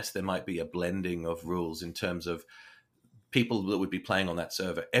 but I guess there might be a blending of rules in terms of people that would be playing on that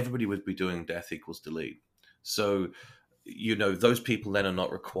server? Everybody would be doing death equals delete. So, those people then are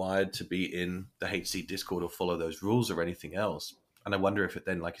not required to be in the HC Discord or follow those rules or anything else. And I wonder if it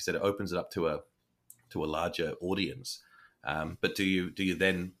then, like you said, it opens it up to a larger audience. But do you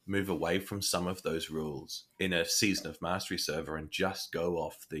then move away from some of those rules in a Season of Mastery server and just go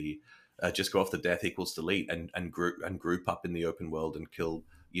off the death equals delete and group up in the open world and kill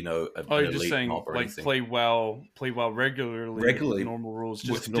you're just saying like anything. play WoW regularly with normal rules,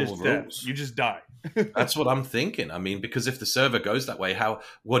 rules. You just die. That's what I'm thinking. I mean, because if the server goes that way,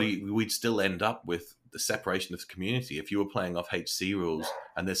 we'd still end up with the separation of the community. If you were playing off HC rules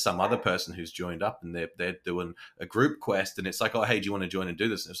and there's some other person who's joined up and they're doing a group quest and it's like, oh, hey, do you want to join and do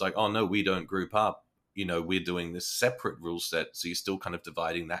this? And it's like, oh no, we don't group up. We're doing this separate rule set. So you're still kind of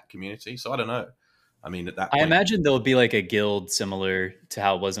dividing that community. So I don't know. I mean, at that I point, imagine there'll be like a guild similar to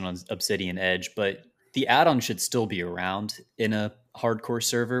how it was on Obsidian Edge, but the add-on should still be around in a hardcore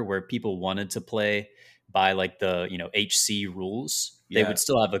server where people wanted to play by like the HC rules. They yeah, would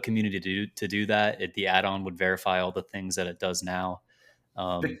still have a community to do that. The add-on would verify all the things that it does now.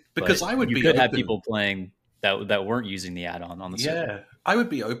 because But I would you be could have open. people playing that weren't using the add-on on the server. Yeah, I would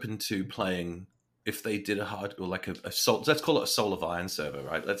be open to playing if they did a hard or like a soul. Let's call it a Soul of Iron server,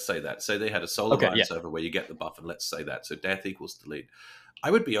 right? Let's say that. Say they had a Soul of Okay, Iron yeah. server where you get the buff, and let's say that. So death equals delete.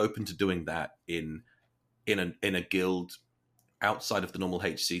 I would be open to doing that in a guild outside of the normal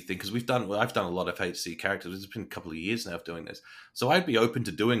HC thing because I've done a lot of HC characters. It's been a couple of years now of doing this, so I'd be open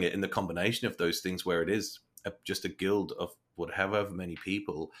to doing it in the combination of those things where it is just a guild of however many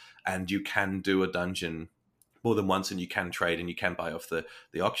people, and you can do a dungeon more than once, and you can trade and you can buy off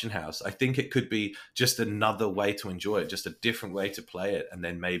the auction house. I think it could be just another way to enjoy it, just a different way to play it, and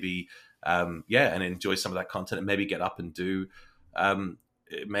then maybe and enjoy some of that content, and maybe get up and do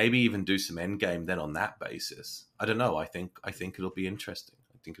maybe even do some end game then on that basis. I don't know. I think it'll be interesting.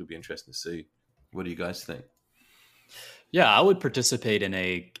 I think it'll be interesting to see. What do you guys think? Yeah, I would participate in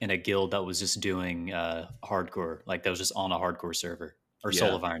a guild that was just doing hardcore, like that was just on a hardcore server or Soul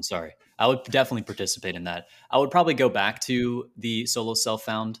Yeah. of Iron. Sorry, I would definitely participate in that. I would probably go back to the solo self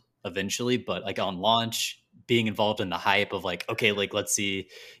found eventually, but like on launch, being involved in the hype of like, okay, like let's see,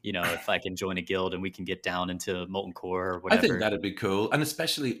 if I can join a guild and we can get down into Molten Core or I whatever. think that'd be cool, and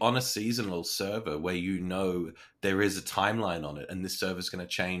especially on a seasonal server where there is a timeline on it, and this server's going to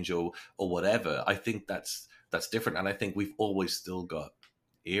change or whatever. I think that's different, and I think we've always still got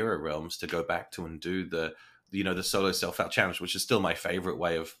era realms to go back to and do the solo self out challenge, which is still my favorite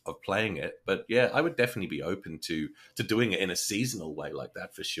way of playing it. But yeah, I would definitely be open to doing it in a seasonal way like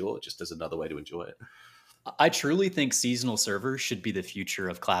that for sure, just as another way to enjoy it. I truly think seasonal servers should be the future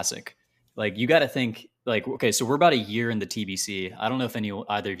of Classic. Like you got to think like, okay, so we're about a year in the TBC. I don't know if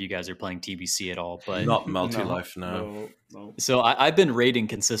either of you guys are playing TBC at all, but Not multi-life, no. So I've been raiding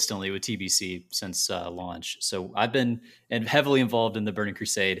consistently with TBC since launch. So I've been heavily involved in the Burning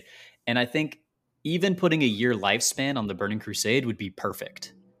Crusade, and I think even putting a year lifespan on the Burning Crusade would be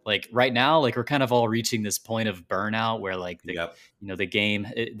perfect. Like right now, like we're kind of all reaching this point of burnout where like the game,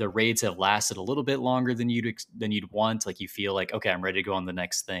 the raids have lasted a little bit longer than you'd want. Like you feel like, okay, I'm ready to go on the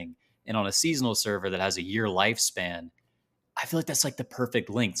next thing. And on a seasonal server that has a year lifespan, I feel like that's like the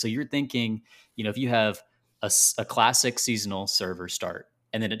perfect length. So you're thinking, if you have a classic seasonal server start,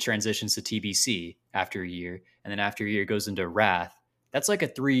 and then it transitions to TBC after a year, and then after a year it goes into Wrath. That's like a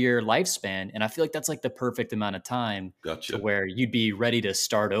 3-year lifespan, and I feel like that's like the perfect amount of time Gotcha. to where you'd be ready to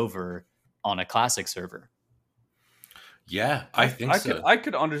start over on a classic server. Yeah, I think so. I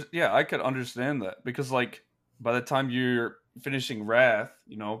could understand that because like by the time you're finishing Wrath,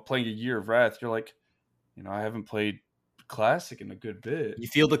 playing a year of Wrath, you're like, I haven't played Classic in a good bit. You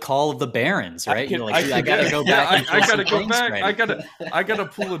feel the call of the Barons, right? You're like, I gotta go back. back. I gotta go back. I gotta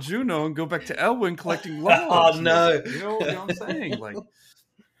pull a Juno and go back to Elwyn collecting logs. Oh no! You know what I'm saying? Like,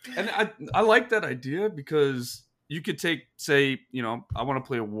 and I like that idea because you could take, say, I want to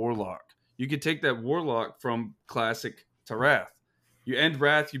play a Warlock. You could take that Warlock from Classic to Wrath. You end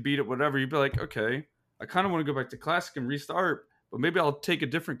Wrath, you beat it, whatever. You'd be like, okay, I kind of want to go back to Classic and restart, but maybe I'll take a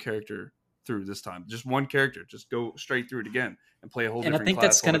different character through this time, just one character, just go straight through it again and play a whole different class. And I think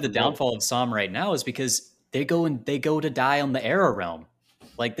that's kind of the downfall of Som right now is because they go to die on the Era realm.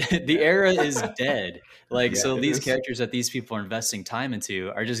 Like the Era is dead. Like, so these characters that these people are investing time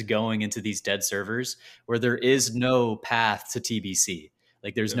into are just going into these dead servers where there is no path to TBC.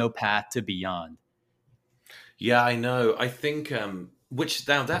 Like there's no path to Beyond. Yeah, I know. I think which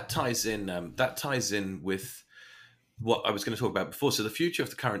now that ties in with what I was going to talk about before. So the future of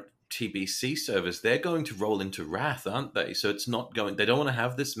the current TBC servers, they're going to roll into Wrath, aren't they? So it's not going, they don't want to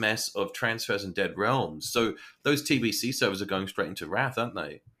have this mess of transfers and dead realms. So those TBC servers are going straight into Wrath, aren't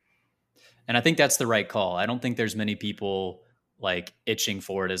they? And I think that's the right call. I don't think there's many people like itching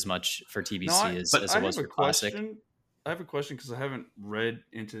for it as much for TBC as it was for Classic. I have a question because I haven't read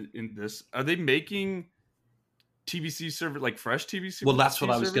into this. Are they making TBC server like fresh TBC? Well, that's what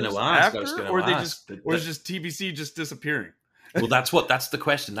I was going to ask. Or is just TBC just disappearing? Well, that's the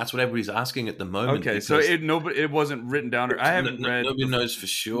question. That's what everybody's asking at the moment. Okay, so it wasn't written down. Or I haven't read. Nobody knows for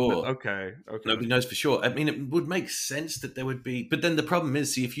sure. Okay. Nobody knows for sure. I mean, it would make sense that there would be, but then the problem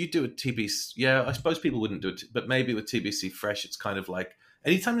is, see, if you do a TBC, yeah, I suppose people wouldn't do it, but maybe with TBC fresh, it's kind of like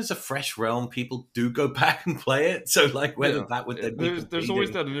anytime there's a fresh realm, people do go back and play it. So, like, whether that would then be there's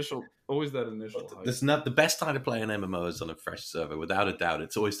always that initial. There's not the best time to play an MMO is on a fresh server, without a doubt.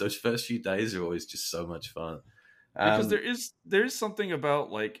 It's always those first few days are always just so much fun. Because there is something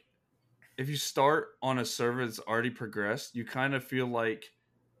about like if you start on a server that's already progressed, you kind of feel like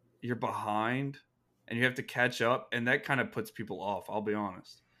you're behind and you have to catch up, and that kind of puts people off. I'll be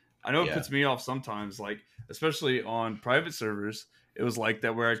honest. I know it puts me off sometimes, like especially on private servers. It was like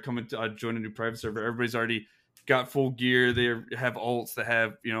that where I'd join a new private server. Everybody's already got full gear. They have ults. They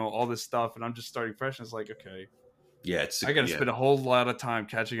have all this stuff, and I'm just starting fresh. And it's like, okay, I got to spend a whole lot of time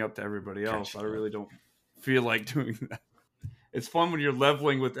catching up to everybody else. I really don't feel like doing that. It's fun when you're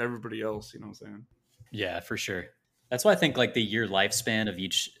leveling with everybody else. You know what I'm saying? Yeah, for sure. That's why I think like the year lifespan of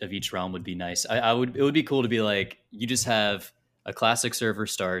each realm would be nice. It would be cool to be like, you just have a classic server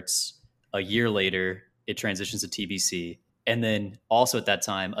starts, a year later it transitions to TBC, and then also at that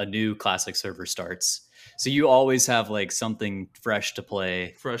time a new classic server starts. So you always have like something fresh to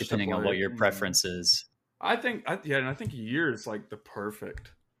play, depending on what your preference is. I think a year is like the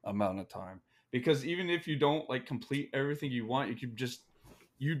perfect amount of time, because even if you don't like complete everything you want,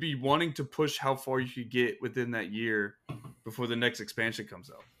 you'd be wanting to push how far you could get within that year before the next expansion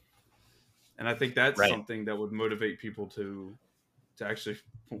comes out. And I think that's something that would motivate people to actually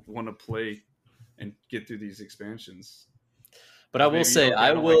want to play and get through these expansions. But I will say,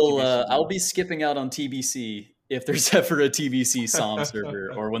 I'll be skipping out on TBC if there's ever a TBC SOM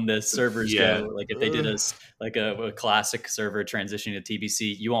server, or when the servers go, like if they did a classic server transitioning to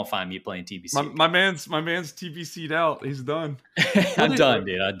TBC, you won't find me playing TBC. My man's TBC'd out. He's done. I'm done,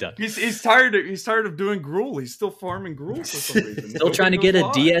 dude. I'm done. He's tired of doing Gruul. He's still farming Gruul for some reason. Still trying to get a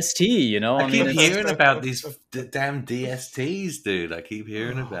DST, I keep hearing about these damn DSTs, dude. I keep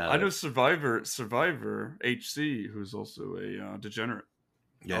hearing about it. I know Survivor HC, who's also a degenerate.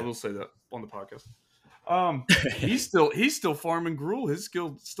 Yeah. I will say that on the podcast. He's still farming Gruul. His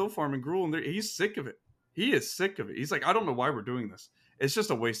guild's still farming Gruul, and he's sick of it. He is sick of it. He's like, I don't know why we're doing this. It's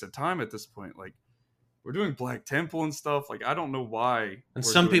just a waste of time at this point. Like, we're doing Black Temple and stuff. Like, I don't know why. And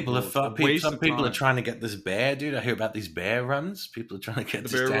some people are trying to get this bear, dude. I hear about these bear runs. People are trying to get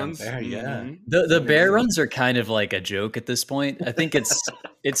this damn bear. Yeah, the bear runs are kind of like a joke at this point. I think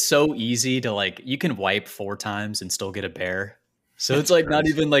it's so easy to like, you can wipe 4 times and still get a bear. So it's like not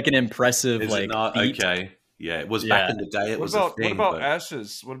even like an impressive feat. Okay. Yeah, it was back in the day. What about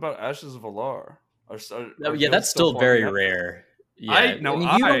Ashes? What about Ashes of Alar? That's still very rare. Yeah, you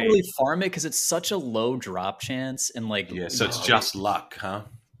don't really farm it because it's such a low drop chance, and like so it's just luck, huh?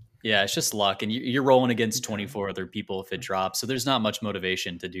 Yeah, it's just luck, and you're rolling against 24 other people if it drops. So there's not much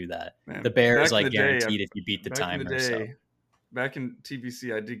motivation to do that. Man, the bear is like guaranteed if you beat the timer. Back in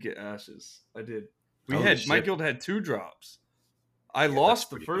TBC, I did get Ashes. I did. My guild had 2 drops. I lost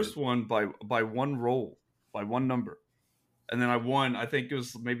the first one by one roll, by one number. And then I won. I think it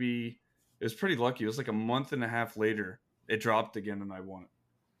was pretty lucky. It was like a month and a half later. It dropped again and I won it.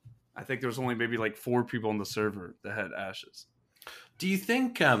 I think there was only maybe like 4 people on the server that had Ashes. Do you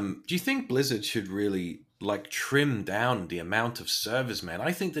think Blizzard should really like trim down the amount of servers, man?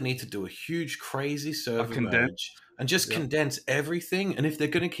 I think they need to do a huge, crazy server merge and just condense everything. And if they're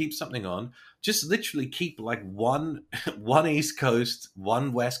going to keep something on, just literally keep like one East Coast,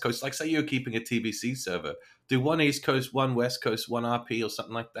 one West Coast. Like say you're keeping a TBC server, do one East Coast, one West Coast, one RP or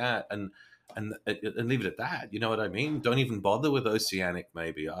something like that, and leave it at that. You know what I mean? Don't even bother with Oceanic.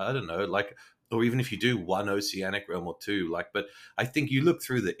 Maybe I don't know, like, or even if you do one Oceanic realm or 2, like. But I think you look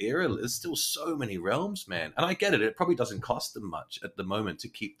through the era, there's still so many realms, man. And I get it; it probably doesn't cost them much at the moment to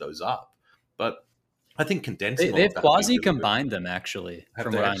keep those up, but I think condensing. They've quasi combined them actually,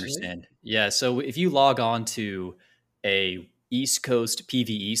 from what I understand. Yeah, so if you log on to a East Coast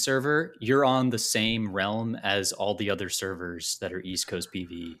PvE server, you're on the same realm as all the other servers that are East Coast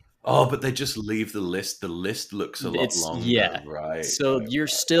PvE. Oh, but they just leave the list. The list looks a lot longer, right? So you're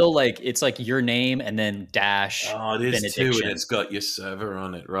still like, it's like your name and then dash. Oh, it is too, and it's got your server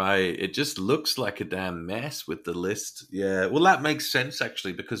on it, right? It just looks like a damn mess with the list. Yeah, well, that makes sense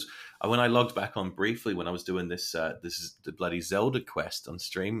actually, because when I logged back on briefly when I was doing this is the bloody Zelda quest on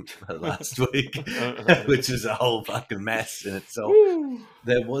stream last week, which is a whole fucking mess in itself.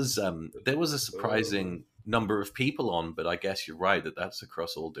 There was a surprising number of people on, but I guess you're right that's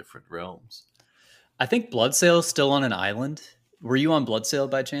across all different realms. I think Bloodsail is still on an island. Were you on Bloodsail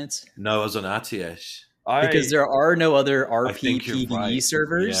by chance? No, I was on RTS. Because there are no other RP PvE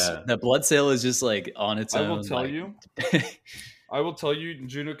servers. Yeah. That Bloodsail is just like on its own. I will tell you,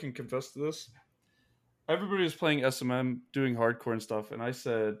 Juno can confess to this. Everybody was playing SMM, doing hardcore and stuff, and I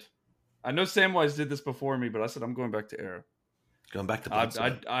said, I know Samwise did this before me, but I said I'm going back to Era. Going back to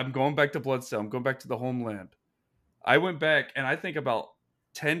Bloodsail. I'm going back to Bloodsail. I'm going back to the homeland. I went back, and I think about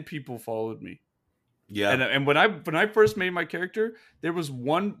 10 people followed me. Yeah. And when I first made my character, there was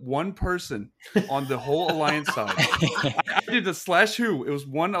one person on the whole alliance side. I did the /who. It was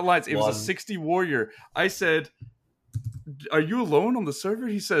one alliance. It was a 60 warrior. I said, "Are you alone on the server?"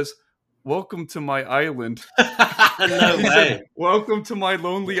 He says, "Welcome to my island." No He way. said, "Welcome to my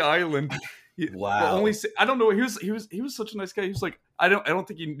lonely island." Wow. I don't know. He was such a nice guy. He was like, I don't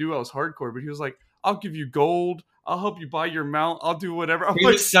think he knew I was hardcore, but he was like, "I'll give you gold. I'll help you buy your mount. I'll do whatever." I'm He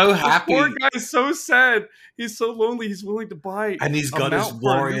like, was so this happy. poor guy is so sad. He's so lonely. He's willing to buy, And he's a got his mount for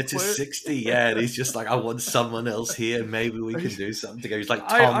a new warrior to player. 60. Yeah, and he's just like, I want someone else here. Maybe we can do something together. He's like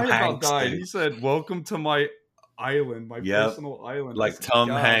Tom I about Hanks. died. Dude. He said, "Welcome to my island, my Yep. personal island." Like I said, Tom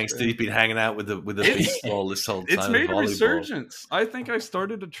 "God, Hanks. man." He's been hanging out with a It's- baseball this whole time. It's made a volleyball. resurgence. I think I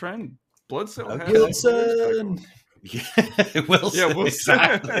started a trend. Blood Cell had Wilson. Yeah, Wilson. Yeah, Wilson.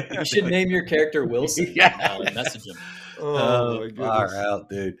 Exactly. You should name your character Wilson. Yeah. And message him. Oh my Far goodness. out,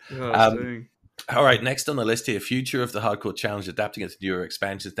 dude. Gosh, dang. All right, next on the list here, future of the hardcore challenge, adapting it to newer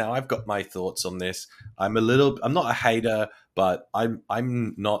expansions. Now, I've got my thoughts on this. I'm not a hater, but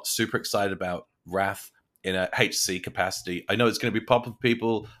I'm not super excited about Wrath in a HC capacity. I know it's going to be popular for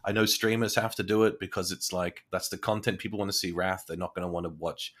people. I know streamers have to do it because it's like that's the content people want to see. Wrath. They're not going to want to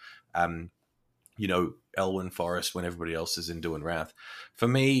watch, Elwyn Forest when everybody else is in doing Wrath. For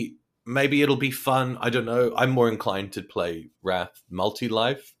me, maybe it'll be fun. I don't know. I'm more inclined to play Wrath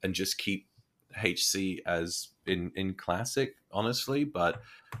multi-life and just keep HC as in classic, honestly. But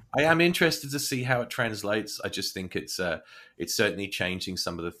I am interested to see how it translates. I just think it's certainly changing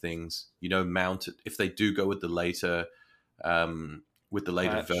some of the things. Mount if they do go with the later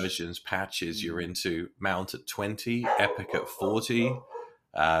versions, patches. You're into mount at 20, epic at 40.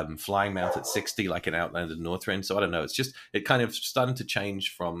 Flying mount at 60, like in Outlander Northrend. So I don't know. It's just it kind of starting to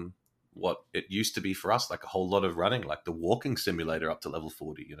change from what it used to be for us, like a whole lot of running, like the walking simulator up to level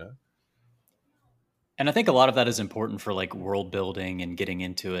 40. And I think a lot of that is important for like world building and getting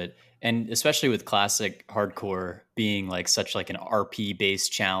into it. And especially with classic hardcore being like such like an RP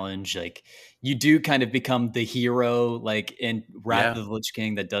based challenge, like you do kind of become the hero, like in Wrath of the Lich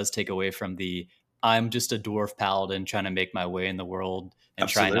King, that does take away from the I'm just a dwarf paladin trying to make my way in the world and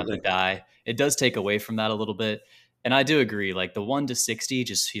trying not to die. It does take away from that a little bit. And I do agree, like the 1 to 60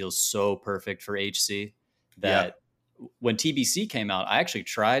 just feels so perfect for HC that when TBC came out, I actually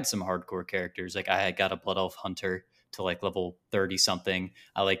tried some hardcore characters. Like I had got a Blood Elf Hunter to like level 30 something.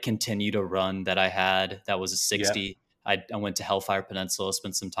 I like continued a run that I had that was a 60. I went to Hellfire Peninsula,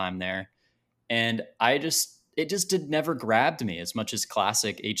 spent some time there. And it just never grabbed me as much as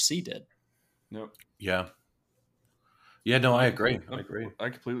classic HC did. Nope. Yeah. Yeah, no, I agree. I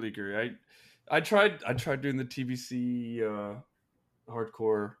completely agree. I tried doing the TBC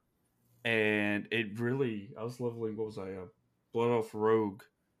hardcore, and it really I was leveling. What was I? Blood Elf Rogue,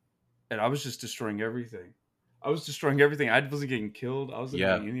 and I was just destroying everything. I wasn't getting killed. I wasn't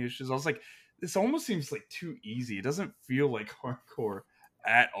having any issues. I was like, this almost seems like too easy. It doesn't feel like hardcore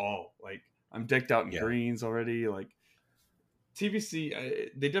at all. Like I'm decked out in greens already. Like TBC,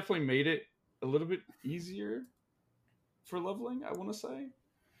 they definitely made it a little bit easier for leveling, I want to say.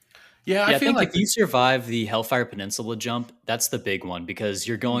 Yeah, I feel think like if you survive the Hellfire Peninsula jump, that's the big one because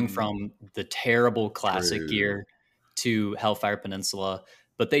you're going from the terrible classic gear to Hellfire Peninsula,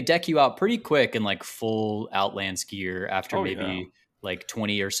 but they deck you out pretty quick in like full Outlands gear after like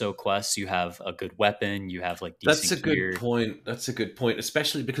 20 or so quests. You have a good weapon, you have like decent gear. That's a good point,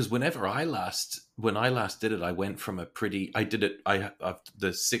 especially because when I last did it, I went from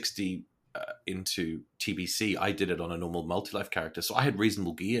the 60 into TBC. I did it on a normal multi-life character, so I had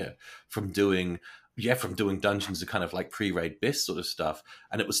reasonable gear from doing dungeons and kind of like pre-raid BIS sort of stuff,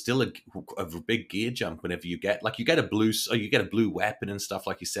 and it was still a big gear jump whenever you get a blue weapon and stuff,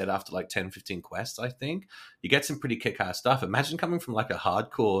 like you said, after like 10-15 quests. I think you get some pretty kick-ass stuff. Imagine coming from like a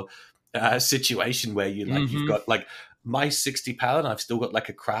hardcore situation where you've got like my 60 paladin, I've still got like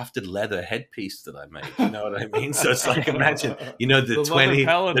a crafted leather headpiece that I made. You know what I mean? So it's like, imagine, the 20,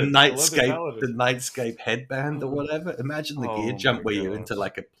 the Nightscape headband or whatever. Imagine the gear jump where you're into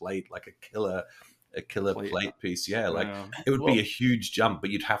like a plate, like a killer plate piece. Yeah, it would be a huge jump,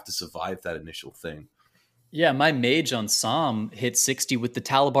 but you'd have to survive that initial thing. Yeah, my mage on Somm hit 60 with the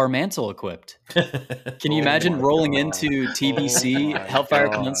Talabar mantle equipped. Can you imagine rolling into TBC Hellfire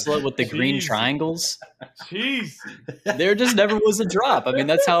Peninsula with the green triangles? Jeez. There just never was a drop. I mean,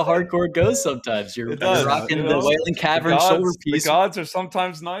 that's how hardcore goes sometimes. You're rocking the Wailing Cavern shoulder piece. The gods are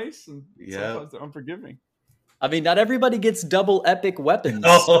sometimes nice, and sometimes they're unforgiving. I mean, not everybody gets double epic weapons.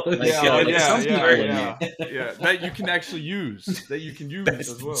 That you can actually use. That you can use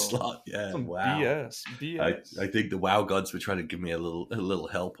as well. Slot. Yeah, some wow. BS. I think the WoW gods were trying to give me a little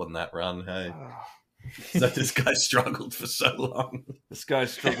help on that run. Hey, So this guy struggled for so long. This guy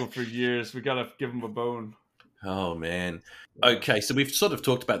struggled for years. We gotta give him a bone. Oh man. Okay, so we've sort of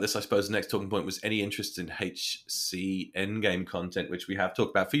talked about this. I suppose the next talking point was any interest in HC endgame content, which we have talked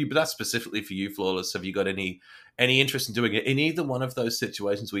about for you, but that's specifically for you, Flawless. Have you got any interest in doing it in either one of those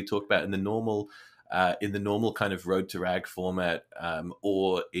situations we talked about in the normal kind of Road to Rag format,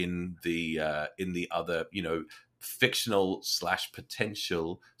 or in the other, fictional /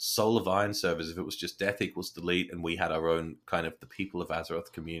 potential Soul of Iron servers? If it was just Death Equals Delete and we had our own kind of the People of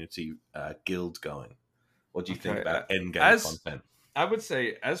Azeroth community guild going. What do you think about endgame content? I would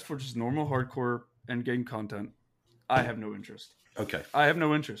say, as for just normal hardcore endgame content, I have no interest. Okay. I have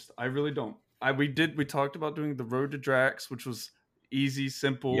no interest. I really don't. We talked about doing the Road to Drax, which was easy,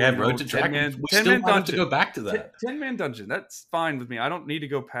 simple. Yeah, Road to Drax. We still have to go back to that. 10-man dungeon. That's fine with me. I don't need to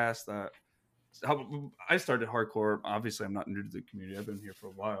go past that. I started hardcore. Obviously, I'm not new to the community. I've been here for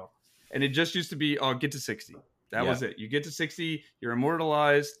a while. And it just used to be, get to 60. That was it. You get to 60, you're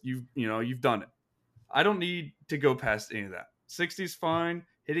immortalized. You've done it. I don't need to go past any of that. 60 is fine.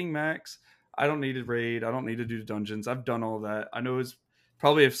 Hitting max. I don't need to raid. I don't need to do dungeons. I've done all that. I know it's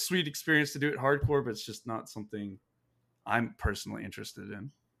probably a sweet experience to do it hardcore, but it's just not something I'm personally interested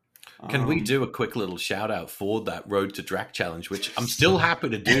in. Can we do a quick little shout out for that Road to Drac challenge, which I'm still happy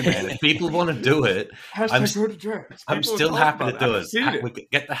to do, man. If people want to do it, I'm still happy to do it. We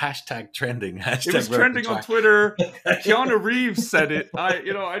get the hashtag trending. It was trending on Twitter. Keanu Reeves said it.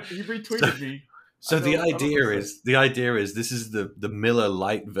 He retweeted me. So the idea is this is the Miller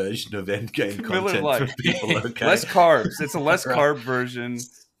Lite version of endgame content for people. Okay, less carbs. It's a less carb version.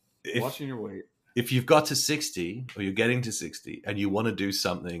 Watching your weight. If you've got to 60 or you're getting to 60 and you want to do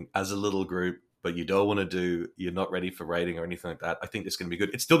something as a little group, but you're not ready for raiding or anything like that, I think it's going to be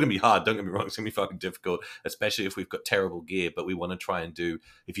good. It's still going to be hard. Don't get me wrong. It's going to be fucking difficult, especially if we've got terrible gear, but we want to try and do,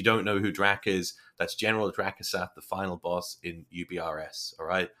 if you don't know who Drac is, that's General Dracasath, the final boss in UBRS. All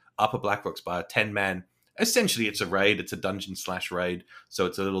right. Upper Blackrock Spire, 10-man. Essentially, it's a raid. It's a dungeon / raid. So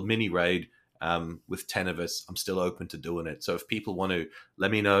it's a little mini raid with 10 of us. I'm still open to doing it. So if people want to,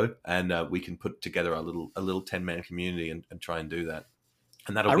 let me know, and we can put together a little 10-man community and try and do that.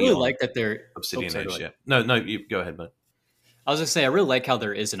 And that'll be. I really like that they're Obsidian Edge. Yeah. No, you go ahead, man. I was gonna say I really like how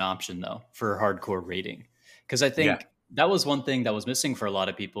there is an option though for hardcore raiding, because I think that was one thing that was missing for a lot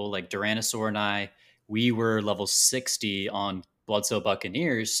of people. Like Duranosaur and I, we were level 60 on Bloodsoul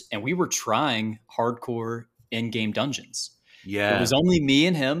Buccaneers, and we were trying hardcore in-game dungeons. Yeah, it was only me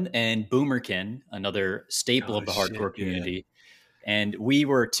and him and Boomerkin, another staple of the hardcore community, and we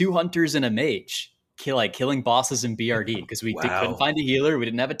were 2 hunters and a mage, killing bosses in BRD because we couldn't find a healer. We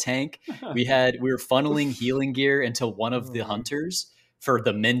didn't have a tank. We were funneling healing gear into one of the hunters for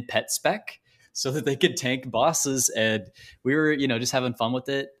the min pet spec so that they could tank bosses, and we were just having fun with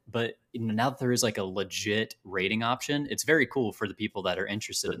it. But now that there is like a legit raiding option, it's very cool for the people that are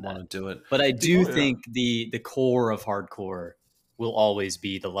interested in that. Want to do it. But I do think the core of hardcore will always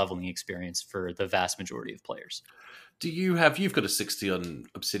be the leveling experience for the vast majority of players. You've got a 60 on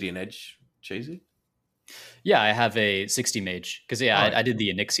Obsidian Edge, Cheesy? Yeah, I have a 60 mage because I did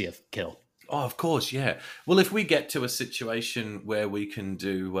the Onyxia kill. Oh, of course, yeah. Well, if we get to a situation where we can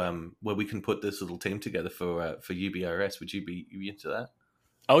do where we can put this little team together for UBRS, would you be into that?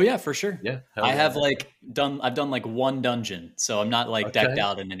 Oh yeah, for sure. Yeah, I've done like one dungeon, so I'm not like decked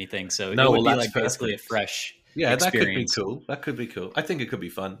out in anything. So it would be like basically a fresh experience. That could be cool. I think it could be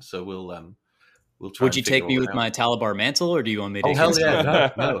fun. So we'll try. Would you take me with my Talabar mantle, or do you want me to? Oh hell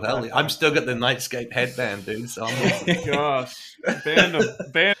yeah! No, hell yeah! I'm still got the Nightscape headband, dude. So gosh, band of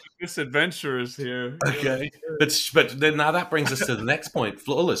misadventurers here. Okay, but then now that brings us to the next point.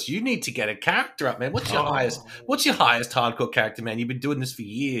 Flawless, you need to get a character up, man. What's your highest hardcore character, man? You've been doing this for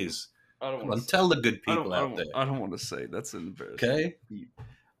years. Come on, tell the good people out there. I don't want to say that's embarrassing. Okay,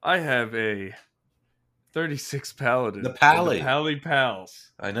 I have a 36 Paladin. The Pally. The Pally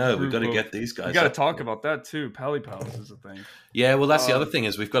Pals. I know. We've got to get these guys. We got to talk about that too. Pally Pals is a thing. Yeah, well, that's the other thing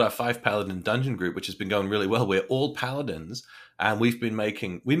is we've got our 5 Paladin dungeon group, which has been going really well. We're all Paladins, and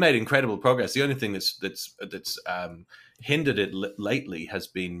we made incredible progress. The only thing that's hindered it lately has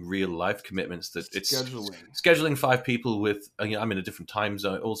been real life commitments. That it's scheduling 5 people with. I'm in a different time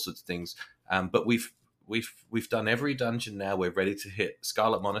zone, all sorts of things. But we've done every dungeon now. We're ready to hit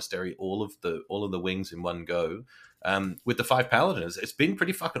Scarlet Monastery, all of the wings in one go. With the 5 Paladins, it's been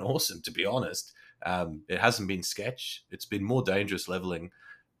pretty fucking awesome, to be honest. It hasn't been sketch. It's been more dangerous leveling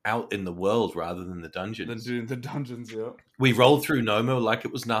out in the world rather than the dungeons. Than doing the dungeons, yeah. We rolled through Nomo like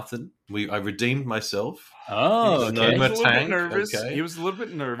it was nothing. I redeemed myself. Oh, okay. He was a little bit nervous. Okay. He was a little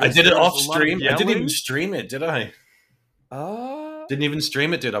bit nervous. I did it off stream. I didn't even stream it, did I? Didn't even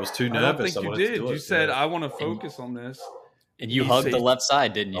stream it, dude. I was too I don't nervous. think you wanted to did. do You it. said, Yeah. I want to focus on this. And you He hugged the said- left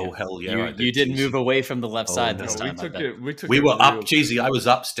side, didn't you? Oh, hell yeah, You, I did, you didn't Cheesy. move away from the left Oh, side no, this we time. I took bet. it. We took We it were up, real- Cheesy. I was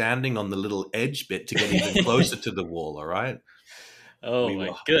up standing on the little edge bit to get even closer to the wall, all right? Oh, we my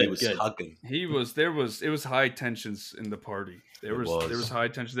were, good, we was good. hugging. It was high tensions in the party. There It was was. high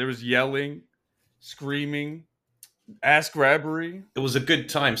tension. There was yelling, screaming, ass grabbery. It was a good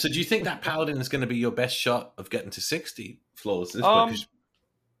time. So do you think that Paladin is going to be your best shot of getting to 60 flawless?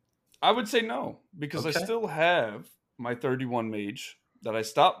 I would say no, because Okay. I still have my 31 mage that I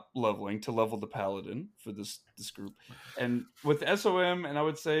stopped leveling to level the Paladin for this group. And with SOM, and I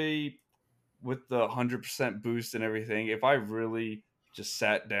would say with the 100% boost and everything, if I really just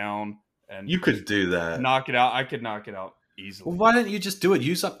sat down and You could do that. knock it out, I could knock it out easily. Well, why don't you just do it?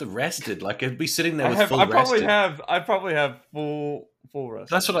 Use up the rested. Like, it'd be sitting there with full I probably rested. have full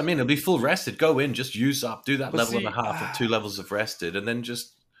rest. That's what I mean. It'll be full rested. Go in, just use up, do that But level see, and a half or 2 levels of rested, and then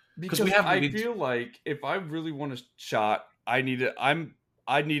just because we have- I feel like if I really want a shot, I need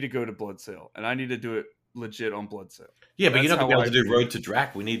to go to Blood Sale, and I need to do it legit on Blood Sale. yeah. But you're That's not gonna how be able to I do feel. Road to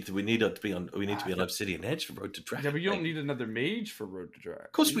Drac. We need to be on Obsidian Edge for Road to Drac. Yeah, but you don't mate. need another mage for Road to Drac.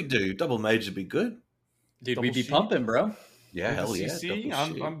 Of course we do. Double mage would be good. Dude, Double we'd be C? pumping, bro. Yeah, With hell the yeah. CC,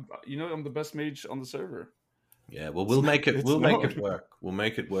 double shit. I'm the best mage on the server. Yeah, well, we'll make it. It's We'll make not. it work. We'll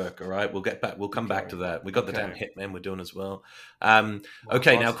make it work. All right, we'll get back. We'll come back Okay. to that. We got the damn Okay. Hitman we're doing as well. Wow,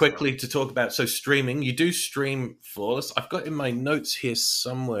 Okay, lots now of quickly to talk about streaming. You do stream flawless. I've got in my notes here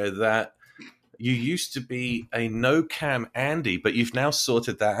somewhere that you used to be a no cam Andy, but you've now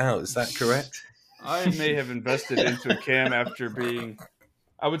sorted that out. Is that correct? I may have invested into a cam after being,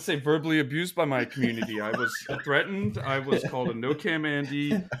 I would say, verbally abused by my community. I was threatened. I was called a no cam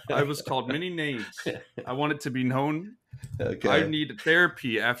Andy. I was called many names. I want it to be known. Okay. I need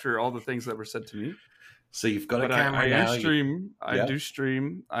therapy after all the things that were said to me. So you've got But a camera I now. do stream. I Yeah. do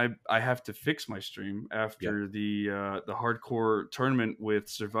stream. I have to fix my stream after the hardcore tournament with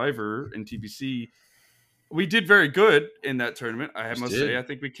Survivor in TBC. We did very good in that tournament. I Just must did. say. I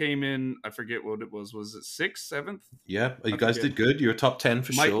think we came in. I forget what it was. Was it 6th, 7th? Yeah, you I guys forget. did good. You're a top 10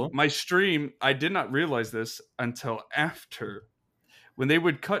 for sure. My stream. I did not realize this until after. When they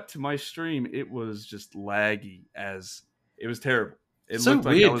would cut to my stream, it was just laggy as it was terrible. It so looked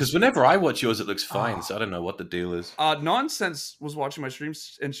like I weird was- because whenever I watch yours, it looks fine. Oh. So I don't know what the deal is. Nonsense was watching my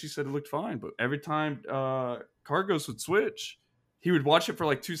streams and she said it looked fine, but every time Cargos would switch, he would watch it for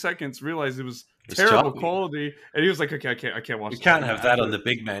like 2 seconds, realize it was It's terrible choppy. quality, and he was like, "Okay, I can't watch. You this can't again have that after." on the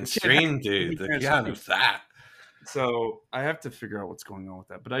big man You can't stream, have- dude. you You can't can't stream. have that. So I have to figure out what's going on with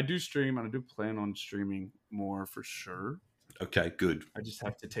that. But I do stream, and I do plan on streaming more for sure. Okay, good. I just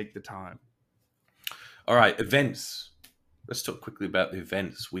have to take the time. All right, events. Let's talk quickly about the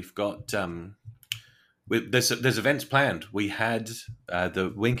events. We've got there's events planned. We had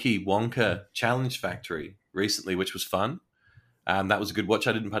the Winky Wonka Challenge Factory recently, which was fun. That was a good watch.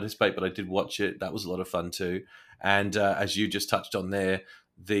 I didn't participate, but I did watch it. That was a lot of fun too. And as you just touched on there,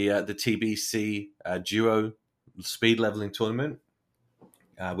 the TBC duo speed leveling tournament,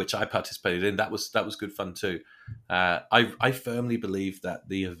 which I participated in, that was good fun too. I firmly believe that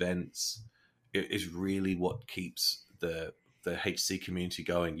the events is really what keeps the HC community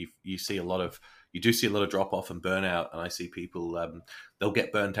going. You do see a lot of drop off and burnout, and I see people they'll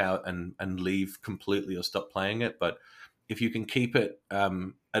get burnt out and leave completely or stop playing it. But if you can keep it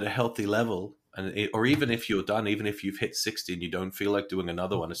at a healthy level, or even if you're done, even if you've hit 60 and you don't feel like doing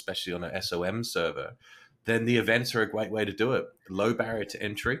another one, especially on an SOM server, then the events are a great way to do it. Low barrier to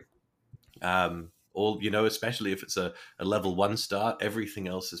entry. Especially if it's a level 1 start, everything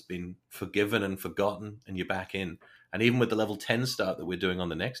else has been forgiven and forgotten, and you're back in. And even with the level 10 start that we're doing on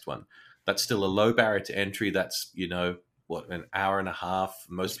the next one, that's still a low barrier to entry. That's, an hour and a half,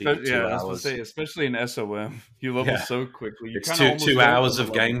 most people 2 I was hours. gonna say, especially in SOM, you level Yeah. so quickly. You It's kinda almost two don't hours of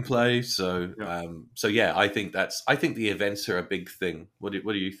level. gameplay. So, Yeah. I think the events are a big thing. What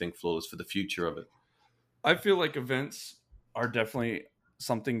do you think, Flawless, for the future of it? I feel like events are definitely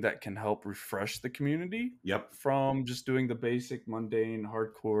something that can help refresh the community Yep. from just doing the basic, mundane,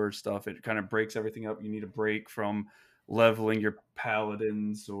 hardcore stuff. It kind of breaks everything up. You need a break from leveling your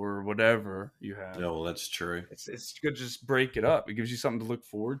paladins or whatever you have. No, well, that's true. It's good to just break it up. It gives you something to look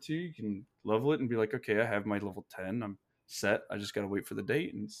forward to. You can level it and be like, okay, I have my level 10. I'm set. I just got to wait for the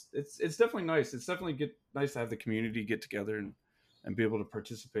date. And it's definitely nice. It's definitely nice to have the community get together and be able to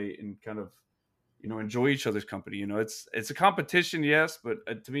participate and kind of, enjoy each other's company. It's a competition, yes, but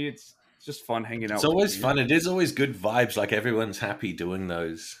to me, it's just fun hanging out. It's with always the fun. community. It is always good vibes. Like everyone's happy doing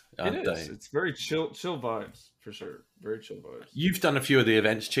those, aren't It they? is. It's very chill vibes for sure. Very chill vibes. You've done a few of the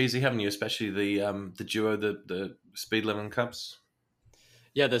events, Cheesy, haven't you? Especially the duo, the speed leveling cups.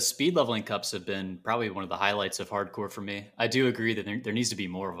 Yeah, the speed leveling cups have been probably one of the highlights of hardcore for me. I do agree that there needs to be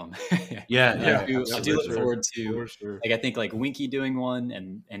more of them. Yeah, Yeah, I do look absolutely. forward to, for sure. like, I think like Winky doing one,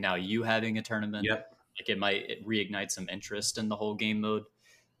 and now you having a tournament. Yep. Like it reignite some interest in the whole game mode.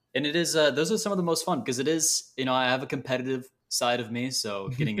 And it is those are some of the most fun because it is, I have a competitive side of me, so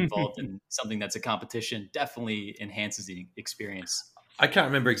getting involved in something that's a competition definitely enhances the experience. I can't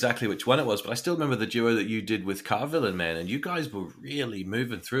remember exactly which one it was, but I still remember the duo that you did with Carvillain, man, and you guys were really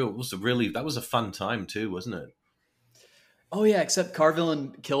moving through. That was a fun time too, wasn't it? Oh yeah, except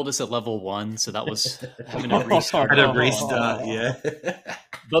Carvillain killed us at level 1, so that was having to restart. Had a restart, yeah.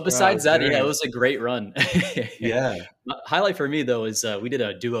 But besides that, dang. yeah, it was a great run. Yeah. Highlight for me though is we did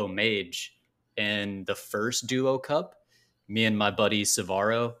a duo mage in the first duo cup. Me and my buddy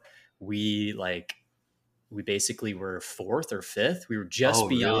Savaro, we basically were 4th or 5th. We were just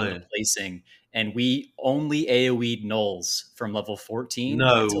beyond really? the placing, and we only AoE'd Knowles from level 14.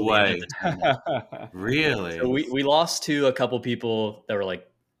 No until the end of way. the tournament. Really? So we lost to a couple people that were like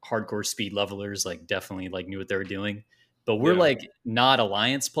hardcore speed levelers, like definitely like knew what they were doing. But we're Yeah. like not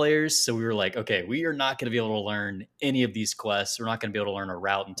alliance players, so we were like, okay, we are not going to be able to learn any of these quests. We're not going to be able to learn a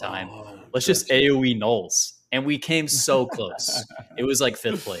route in time. Let's just AoE Knowles, and we came so close. It was like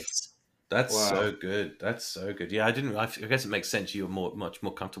 5th place. That's Wow. so good. That's so good. Yeah, I guess it makes sense. You're much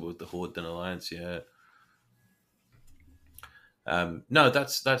more comfortable with the Horde than Alliance. Yeah. No,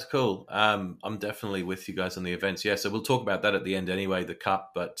 that's cool. I'm definitely with you guys on the events. Yeah, so we'll talk about that at the end anyway, the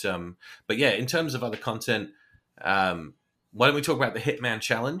cup. But yeah, in terms of other content, why don't we talk about the Hitman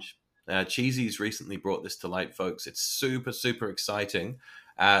Challenge? Cheesy's recently brought this to light, folks. It's super, super exciting.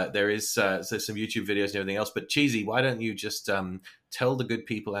 There's some YouTube videos and everything else. But Cheesy, why don't you just tell the good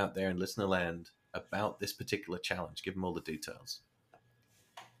people out there in listener land about this particular challenge? Give them all the details.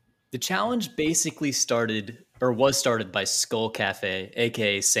 The challenge basically was started by Skull Cafe,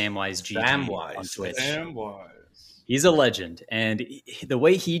 aka Samwise GG Samwise. on Twitch. Samwise. He's a legend, and the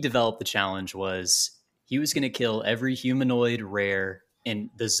way he developed the challenge was he was going to kill every humanoid rare in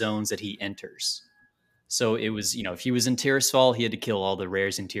the zones that he enters. So it was, if he was in Tirisfal, he had to kill all the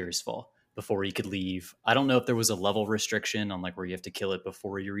rares in Tirisfal before he could leave. I don't know if there was a level restriction on like where you have to kill it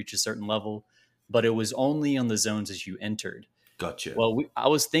before you reach a certain level, but it was only on the zones as you entered. Gotcha. Well, I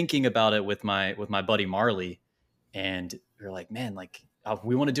was thinking about it with my buddy Marley, and we were like, man, like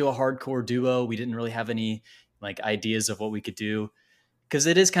we want to do a hardcore duo. We didn't really have any like ideas of what we could do because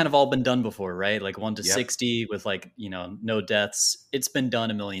it is kind of all been done before, right? Like 1 to 60 with like no deaths. It's been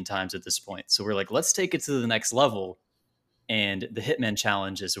done a million times at this point. So we're like, let's take it to the next level, and the Hitman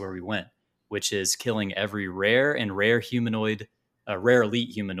Challenge is where we went, which is killing every rare and rare humanoid, rare elite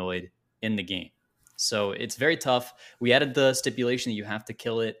humanoid in the game. So it's very tough. We added the stipulation that you have to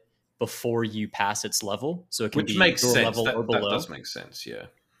kill it before you pass its level. So it can Which be makes your sense. level or That below. does make sense, yeah.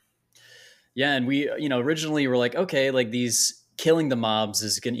 Yeah, and we, originally were like, okay, like these killing the mobs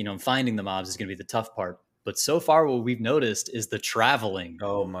is going to, finding the mobs is going to be the tough part. But so far what we've noticed is the traveling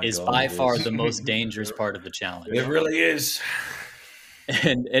Oh my is God, by it far is. the most dangerous part of the challenge. It really is.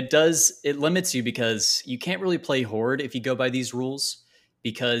 And it limits you because you can't really play Horde if you go by these rules,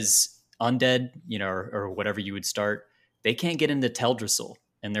 because undead, or whatever you would start, they can't get into Teldrassil,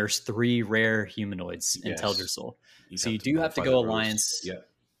 and there's 3 rare humanoids in Yes. Teldrassil. So you do have to go Alliance Yeah.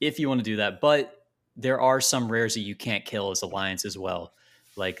 if you want to do that. But there are some rares that you can't kill as Alliance as well,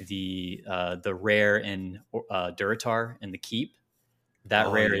 like the rare in Duratar in the Keep. That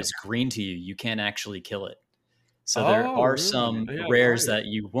Oh, rare yeah. is green to you. You can't actually kill it. So there are really? some Yeah, rares right. that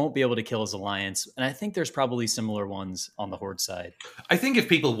you won't be able to kill as Alliance, and I think there's probably similar ones on the Horde side. I think if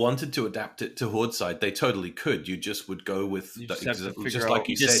people wanted to adapt it to Horde side, they totally could. You just would go with You just have to figure just out- like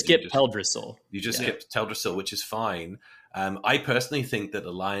you You just said. skip Teldrassil. You just Yeah. skip Teldrassil, which is fine. I personally think that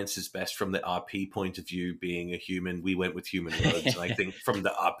Alliance is best from the RP point of view. Being a human, we went with human rogues, and I think from the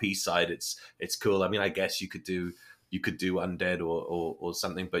RP side, it's cool. I mean, I guess you could do undead or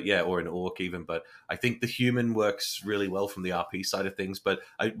something, but yeah, or an orc even. But I think the human works really well from the RP side of things. But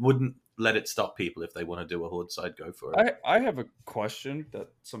I wouldn't let it stop people if they want to do a Horde side. Go for it. I have a question that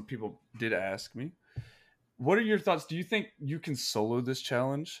some people did ask me. What are your thoughts? Do you think you can solo this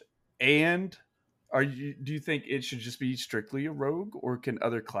challenge? And do you think it should just be strictly a rogue, or can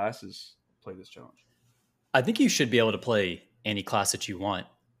other classes play this challenge? I think you should be able to play any class that you want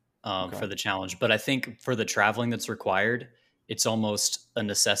Okay. for the challenge, but I think for the traveling that's required, it's almost a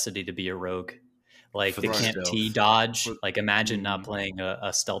necessity to be a rogue. Like For the the Camp stealth. T dodge. For- Like imagine not Mhm. playing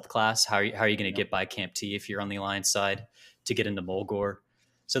a stealth class. How are you going to Yeah. get by Camp T if you're on the Alliance side to get into Mulgore?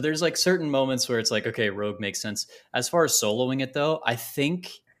 So there's like certain moments where it's like, okay, rogue makes sense. As far as soloing it though, I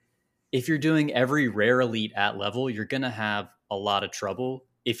think if you're doing every rare elite at level, you're going to have a lot of trouble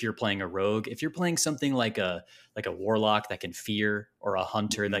if you're playing a rogue. If you're playing something like a warlock that can fear, or a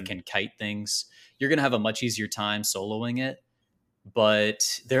hunter that can kite things, you're going to have a much easier time soloing it.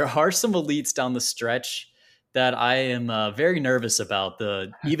 But there are some elites down the stretch that I am very nervous about,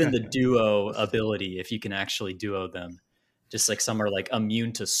 even the duo ability, if you can actually duo them. Just like some are like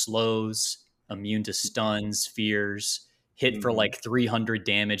immune to slows, immune to stuns, fears, hit for like 300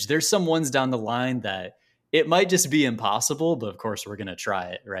 damage. There's some ones down the line that it might just be impossible, but of course we're going to try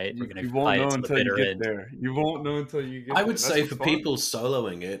it, right? We're going to won't fight know it to the until you bitter get end. there. You won't know until you get I there. would That's say what's for fun. people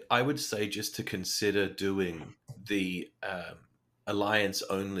soloing it, I would say just to consider doing the alliance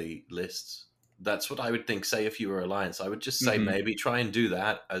only lists. That's what I would think. Say if you were alliance, I would just say maybe try and do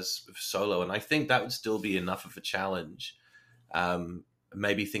that as solo, and I think that would still be enough of a challenge.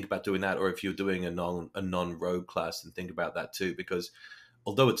 Maybe think about doing that, or if you're doing a non rogue class, and think about that too, because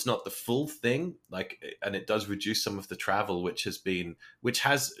although it's not the full thing, and it does reduce some of the travel, which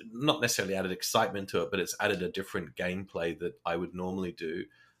has not necessarily added excitement to it, but it's added a different gameplay that I would normally do.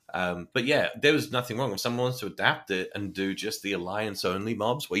 But yeah, there was nothing wrong if someone wants to adapt it and do just the alliance only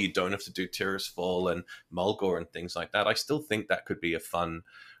mobs where you don't have to do Tirisfal and Mulgore and things like that. I still think that could be a fun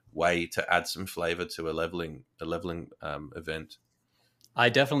way to add some flavor to a leveling event. I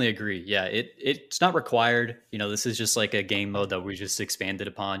definitely agree. Yeah, it's not required. This is just like a game mode that we just expanded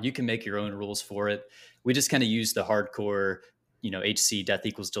upon. You can make your own rules for it. We just kind of use the hardcore, HC death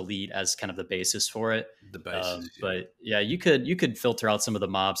equals delete as kind of the basis for it. The basis, but yeah, you could filter out some of the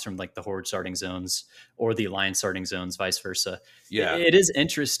mobs from like the horde starting zones or the alliance starting zones, vice versa. Yeah, it is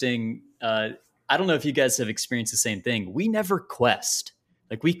interesting. I don't know if you guys have experienced the same thing. We never quest.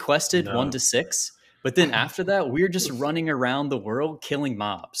 Like we quested 1 to 6. But then after that, we're just running around the world killing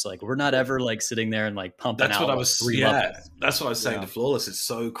mobs. Like we're not ever like sitting there and like pumping that's out. What I was, 3 levels. That's what I was saying to Flawless. It's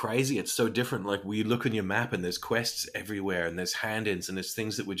so crazy. It's so different. Like we look on your map and there's quests everywhere, and there's hand-ins, and there's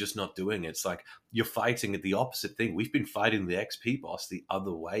things that we're just not doing. It's like you're fighting the opposite thing. We've been fighting the XP boss the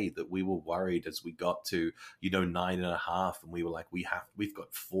other way. That we were worried as we got to 9.5, and we were like, we've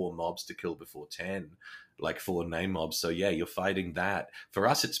got 4 mobs to kill before 10, like 4 name mobs. So yeah, you're fighting that. For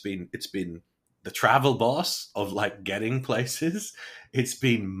us, it's been the travel boss of like getting places. It's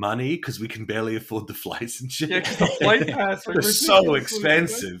been money because we can barely afford the flights and shit. Yeah, the flight pass are so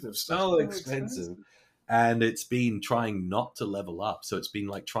expensive. So expensive. And it's been trying not to level up. So it's been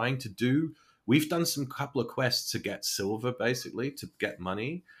like trying to do. We've done some couple of quests to get silver, basically, to get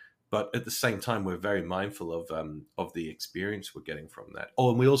money. But at the same time, we're very mindful of the experience we're getting from that. Oh,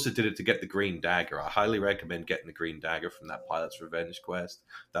 and we also did it to get the green dagger. I highly recommend getting the green dagger from that Pilot's Revenge quest.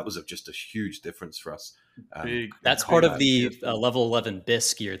 That was just a huge difference for us. That's part of the level 11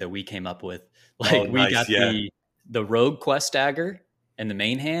 BIS gear that we came up with. Like we got the rogue quest dagger in the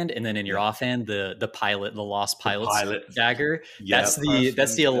main hand, and then in your offhand, the lost pilot's dagger. Yeah,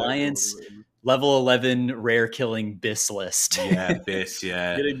 that's the alliance level 11 rare killing BIS list. Yeah, BIS,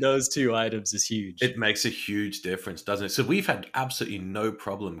 yeah. Getting those 2 items is huge. It makes a huge difference, doesn't it? So we've had absolutely no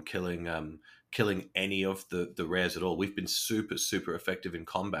problem killing any of the rares at all. We've been super, super effective in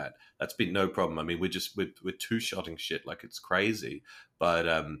combat. That's been no problem. I mean, we're two-shotting shit like it's crazy. But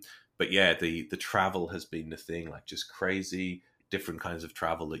yeah, the travel has been the thing, like just crazy different kinds of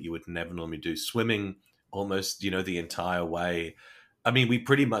travel that you would never normally do. Swimming almost, the entire way. I mean, we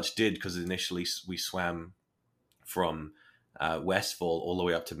pretty much did, because initially we swam from Westfall all the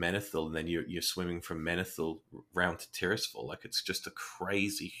way up to Menethil, and then you're swimming from Menethil round to Tirisfal. Like it's just a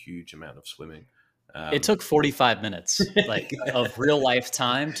crazy huge amount of swimming. It took 45 minutes of real life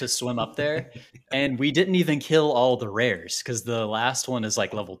time to swim up there, and we didn't even kill all the rares because the last one is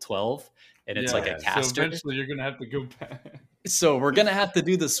like level 12, and it's like a caster. So eventually you're gonna have to go back. So we're gonna have to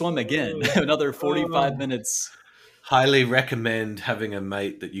do the swim again. Another 45 minutes. Highly recommend having a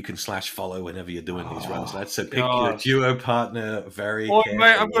mate that you can /follow whenever you're doing these runs. That's so pick your duo partner very carefully.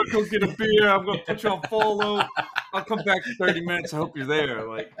 Mate, I'm gonna go get a beer. I'm gonna put you on follow. I'll come back in 30 minutes. I hope you're there.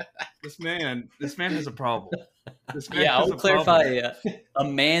 Like this man has a problem. I'll clarify a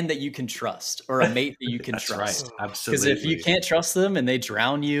man that you can trust, or a mate that you can trust. Right. Absolutely. Because if you can't trust them and they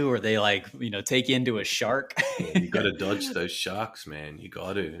drown you, or they take you into a shark, you got to dodge those sharks, man. You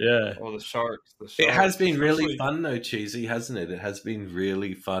got to. Yeah. Oh, the sharks. It has been really fun though, Cheesy, hasn't it? It has been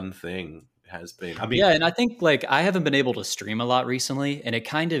really fun thing. It has been. I mean, yeah, and I think like I haven't been able to stream a lot recently, and it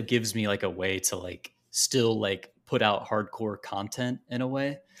kind of gives me like a way to like still like put out hardcore content in a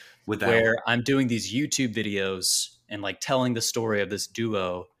way. Where I'm doing these YouTube videos and like telling the story of this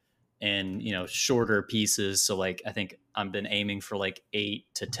duo in, shorter pieces. So like, I think I've been aiming for like 8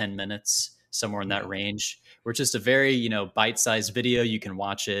 to 10 minutes, somewhere in that range, where it's just a very, bite-sized video. You can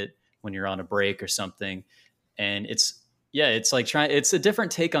watch it when you're on a break or something. And it's Yeah, it's like it's a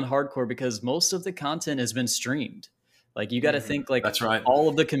different take on hardcore because most of the content has been streamed. Like you got to think like That's right. all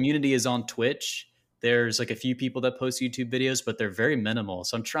of the community is on Twitch. There's like a few people that post YouTube videos, but they're very minimal.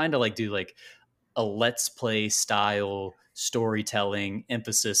 So I'm trying to like do like a let's play style storytelling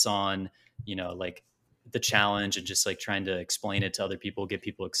emphasis on, like the challenge and just like trying to explain it to other people, get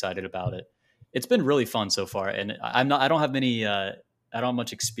people excited about it. It's been really fun so far. And I don't have I don't have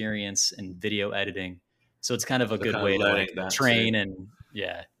much experience in video editing. So it's kind of a So good kind of way to learning like that train too. and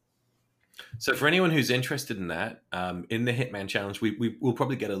yeah. So for anyone who's interested in that, in the Hitman Challenge, we will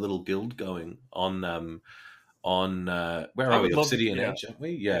probably get a little guild going on where I are we? would love to. Obsidian Yeah, Age, aren't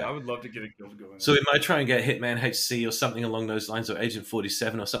we? yeah, Yeah. I would love to get a guild going. So we might try and get Hitman HC or something along those lines, or Agent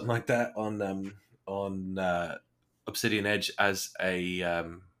 47 or something like that on Obsidian Edge as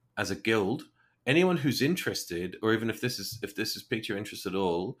a guild. Anyone who's interested, or even if this has piqued your interest at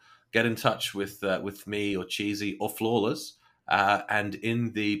all, get in touch with me or Cheesy or Flawless. And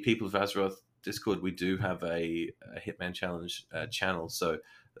in the People of Azeroth Discord, we do have a Hitman Challenge channel. So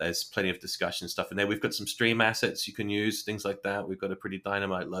there's plenty of discussion stuff in there. We've got some stream assets you can use, things like that. We've got a pretty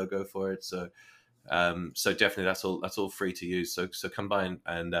dynamite logo for it. So so definitely that's all free to use. So come by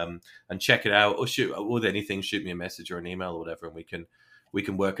and check it out, or shoot with anything. Shoot me a message or an email or whatever, and we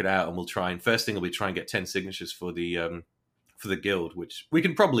can work it out. And we'll try and first thing will be try and get 10 signatures for the guild, which we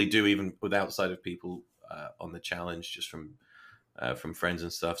can probably do even with outside of people on the challenge, just from friends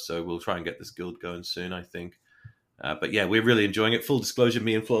and stuff. So we'll try and get this guild going soon, I think. But yeah, we're really enjoying it. Full disclosure,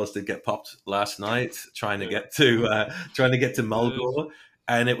 me and Flawless did get popped last night trying to get to Mulgore,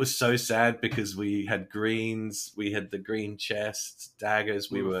 and it was so sad because we had greens, we had the green chests,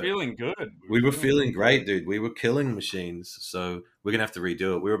 daggers. We were feeling good. We were feeling great, dude. We were killing machines. So we're gonna have to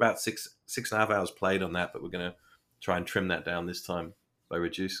redo it. We were about 6.5 hours played on that, but we're gonna try and trim that down this time by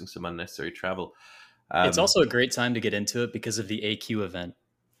reducing some unnecessary travel. It's also a great time to get into it because of the AQ event.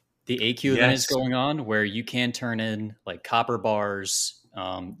 The AQ event is going on where you can turn in like copper bars.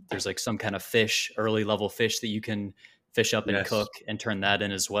 There's like some kind of fish, early level fish that you can fish up and cook and turn that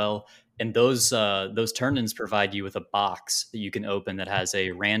in as well. And those turn-ins provide you with a box that you can open that has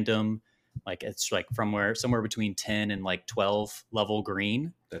a random, like it's like somewhere between 10 and like 12 level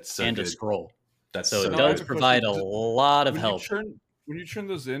green. That's so and good. a scroll. That's so it does provide a lot of help. When you turn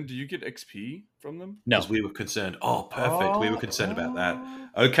those in, do you get XP from them? No. Because we were concerned. Oh, perfect. We were concerned about that.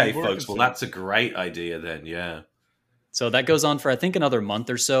 Okay, folks. Well, that's a great idea then. Yeah. So that goes on for, I think, another month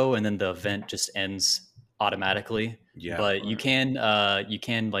or so, and then the event just ends automatically. Yeah. But you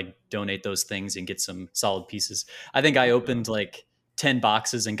can like donate those things and get some solid pieces. I think I opened like 10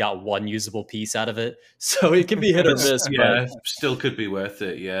 boxes and got one usable piece out of it. So it can be hit or miss. Yeah, still could be worth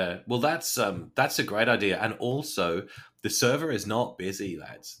it. Yeah. Well, that's a great idea. And also, the server is not busy,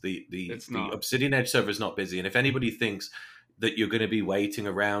 lads. The Obsidian Edge server is not busy. And if anybody thinks that you're going to be waiting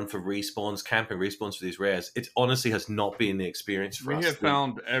around for respawns, camping respawns for these rares, it honestly has not been the experience for us. We have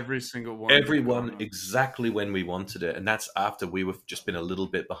found every single one. Everyone exactly when we wanted it. And that's after we were just been a little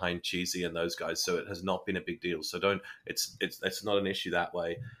bit behind Cheesy and those guys. So it has not been a big deal. So it's not an issue that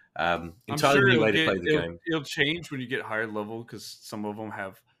way. Entirely new way to play the game. It'll change when you get higher level because some of them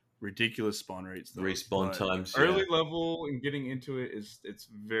have ridiculous spawn rates. Though. Respawn times. Early level and getting into it's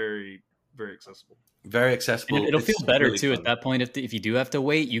very, very accessible. Very accessible. And it'll feel better really too fun. At that point. If you do have to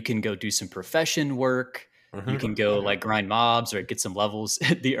wait, you can go do some profession work. Mm-hmm. You can go like grind mobs or get some levels.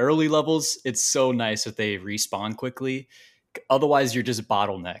 The early levels, it's so nice that they respawn quickly. Otherwise, you're just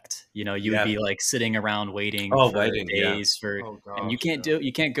bottlenecked. You would be like sitting around waiting for days and you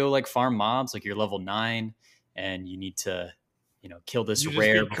can't go like farm mobs. Like you're level 9 and you need to kill this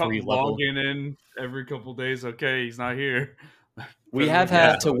rare before you level. Logging in every couple days. Okay, he's not here. We have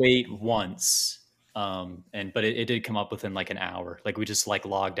had to wait once. But it did come up within like an hour. Like we just like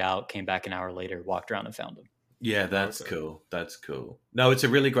logged out, came back an hour later, walked around and found him. Yeah, that's cool. That's cool. No, it's a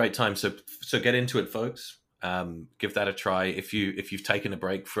really great time. So get into it, folks. Give that a try. If you've taken a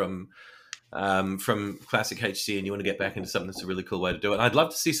break from classic HC and you want to get back into something, that's a really cool way to do it. And I'd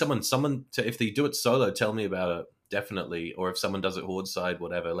love to see someone if they do it solo, tell me about it. Definitely. Or if someone does it horde side,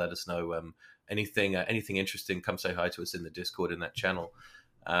 whatever, let us know. Anything interesting, come say hi to us in the Discord in that channel.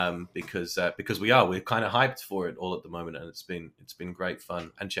 Because we're kind of hyped for it all at the moment, and it's been great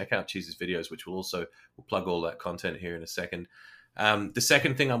fun. And check out Cheesy's videos, which we'll plug all that content here in a second. The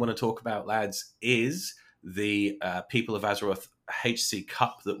second thing I want to talk about, lads, is the People of Azeroth HC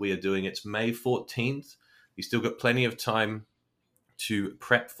Cup that we are doing. It's May 14th. You still got plenty of time to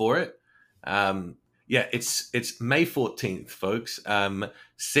prep for it. It's May 14th, folks.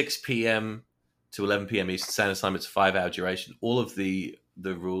 6 p.m. to 11 p.m. Eastern Standard Time. It's a 5-hour duration. All of the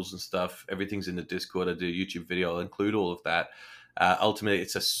the rules and stuff. Everything's in the Discord. I do a YouTube video. I'll include all of that. Ultimately,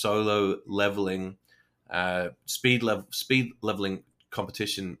 it's a solo leveling, speed leveling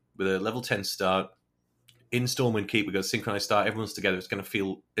competition with a level 10 start in Stormwind Keep. We've got a synchronized start. Everyone's together. It's going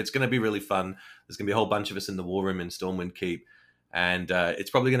to be really fun. There's going to be a whole bunch of us in the war room in Stormwind Keep. And it's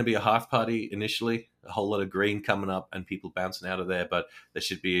probably going to be a half party initially, a whole lot of green coming up and people bouncing out of there. But there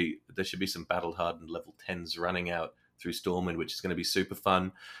should be some battle hardened level 10s running out through Stormwind, which is going to be super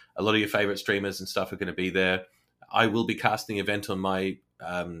fun. A lot of your favorite streamers and stuff are going to be there. I will be casting an event on my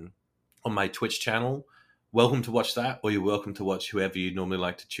Twitch channel. Welcome to watch that, or you're welcome to watch whoever you normally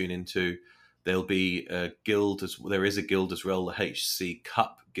like to tune into. There'll be a guild, there is a guild as well, the HC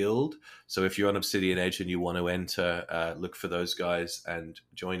Cup Guild. So if you're on Obsidian Edge and you want to enter, look for those guys and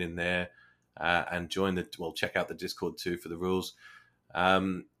join in there, and check out the Discord too for the rules.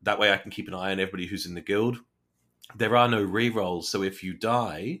 That way I can keep an eye on everybody who's in the guild. There are no rerolls, so if you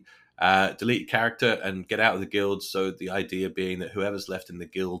die, delete your character and get out of the guild. So the idea being that whoever's left in the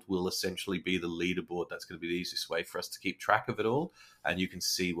guild will essentially be the leaderboard. That's going to be the easiest way for us to keep track of it all, and you can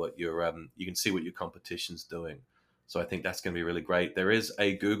see what your competition's doing. So I think that's going to be really great. There is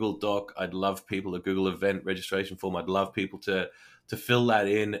a Google Doc. I'd love people, a Google event registration form. I'd love people to fill that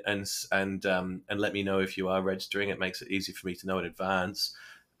in and let me know if you are registering. It makes it easy for me to know in advance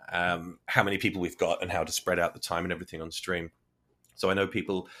how many people we've got and how to spread out the time and everything on stream. So I know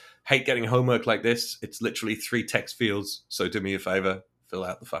people hate getting homework like this. It's literally 3 text fields. So do me a favor, fill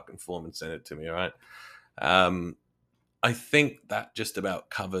out the fucking form and send it to me, all right? I think that just about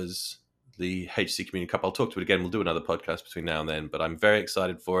covers the HC Community Cup. I'll talk to it again. We'll do another podcast between now and then, but I'm very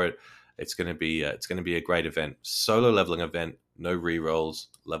excited for it. It's going to be a great event. Solo leveling event, no rerolls,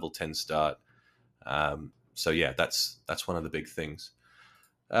 level 10 start. So yeah, that's one of the big things.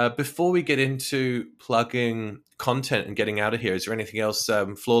 Before we get into plugging content and getting out of here, is there anything else,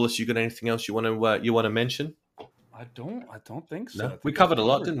 Flawless? You got anything else you want to mention? I don't think so. No? We covered a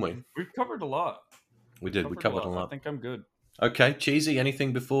lot, didn't we? We covered a lot. We did. We covered a lot. I think I'm good. Okay, Cheesy.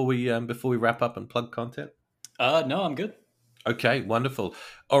 Anything before we wrap up and plug content? No, I'm good. Okay, wonderful.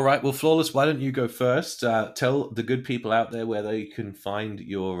 All right. Well, Flawless, why don't you go first? Tell the good people out there where they can find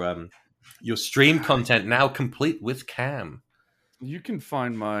your stream content now complete with cam. You can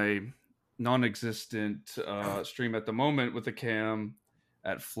find my non-existent stream at the moment with the cam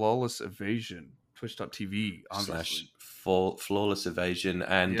at Flawless Evasion, twitch.tv, obviously. Flawless Evasion.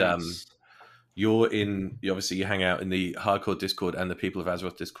 And yes. you hang out in the Hardcore Discord and the People of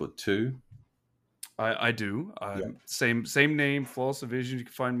Azeroth Discord too. I do. Same name, Flawless Evasion. You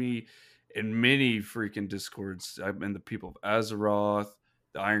can find me in many freaking Discords. I'm in the People of Azeroth,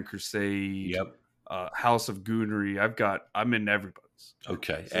 the Iron Crusade. Yep. House of Goonery. I'm in everybody's.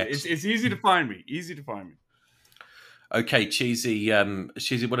 Okay. So it's easy to find me. Okay, Cheesy,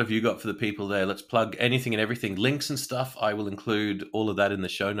 what have you got for the people there? Let's plug anything and everything. Links and stuff, I will include all of that in the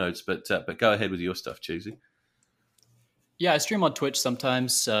show notes, but go ahead with your stuff, Cheesy. Yeah, I stream on Twitch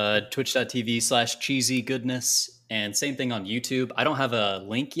sometimes, twitch.tv/cheesygoodness, and same thing on YouTube. I don't have a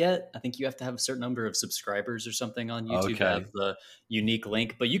link yet. I think you have to have a certain number of subscribers or something on YouTube to have the unique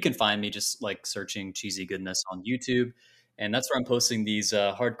link, but you can find me just like searching Cheesy Goodness on YouTube, and that's where I'm posting these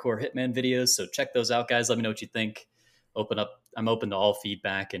hardcore Hitman videos, so check those out, guys. Let me know what you think. I'm open to all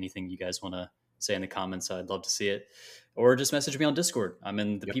feedback, anything you guys want to say in the comments. I'd love to see it, or just message me on Discord. I'm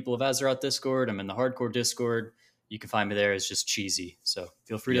in the People of Azeroth Discord. I'm in the Hardcore Discord. You can find me there as just Cheesy. So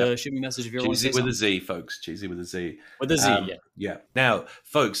feel free to shoot me a message if you're Cheesy with a Z, folks. Cheesy with a Z. With a Z, yeah. Now,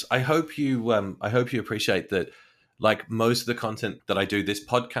 folks, I hope you appreciate that. Like most of the content that I do, this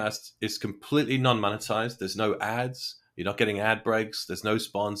podcast is completely non-monetized. There's no ads. You're not getting ad breaks. There's no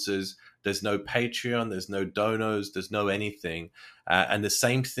sponsors. There's no Patreon. There's no donos. There's no anything. And the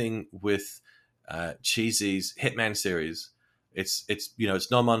same thing with Cheesy's Hitman series. It's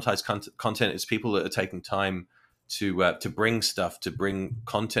non-monetized content. It's people that are taking time to bring stuff, to bring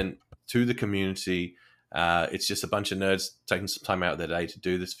content to the community. It's just a bunch of nerds taking some time out of their day to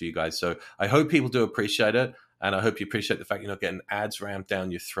do this for you guys. So I hope people do appreciate it, and I hope you appreciate the fact you're not getting ads rammed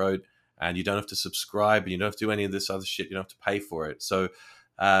down your throat, and you don't have to subscribe, and you don't have to do any of this other shit. You don't have to pay for it. So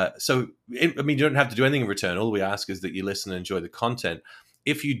you don't have to do anything in return. All we ask is that you listen and enjoy the content.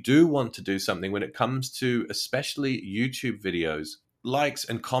 If you do want to do something when it comes to especially YouTube videos, likes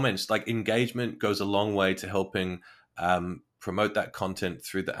and comments, like engagement goes a long way to helping promote that content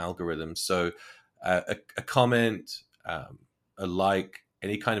through the algorithm. So a comment, a like,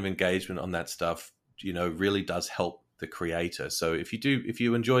 any kind of engagement on that stuff, really does help the creator. So if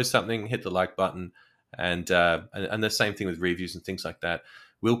you enjoy something, hit the like button, and the same thing with reviews and things like that.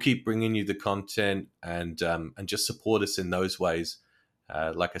 We'll keep bringing you the content and just support us in those ways.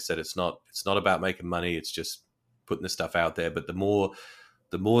 Like I said, it's not about making money. It's just putting the stuff out there. But the more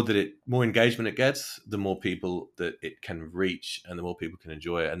engagement it gets, the more people that it can reach, and the more people can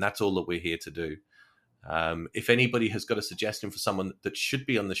enjoy it. And that's all that we're here to do. If anybody has got a suggestion for someone that should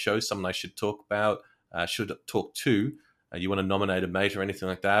be on the show, someone I should talk about, should talk to, you want to nominate a mate or anything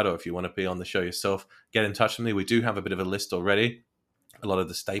like that, or if you want to be on the show yourself, get in touch with me. We do have a bit of a list already, a lot of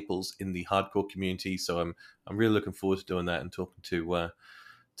the staples in the hardcore community. So I'm really looking forward to doing that and talking to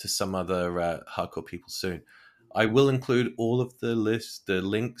some other hardcore people soon. I will include all of the links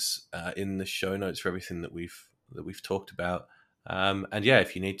in the show notes for everything that we've talked about. And yeah,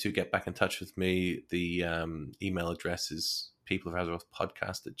 if you need to get back in touch with me, the email address is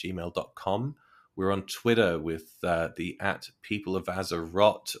peopleofazeroth@gmail.com. We're on Twitter with the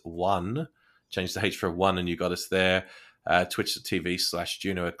 @peopleofazeroth1. Change the H for a 1 and you got us there.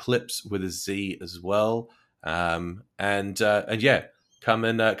 Twitch.tv/Juno Eclipse with a Z as well. And yeah, come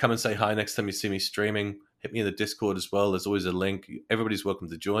and say hi next time you see me streaming. Hit me in the Discord as well. There's always a link. Everybody's welcome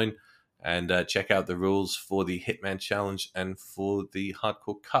to join and check out the rules for the Hitman Challenge and for the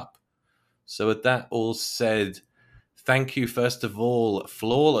Hardcore Cup. So with that all said, thank you, first of all,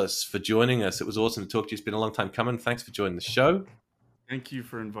 Flawless, for joining us. It was awesome to talk to you. It's been a long time coming. Thanks for joining the show. Thank you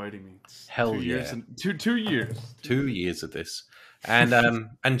for inviting me. Hell 2 years yeah. 2 years. 2 years of this.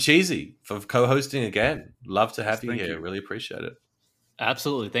 And Cheesy for co-hosting again. Love to have you here. Really appreciate it.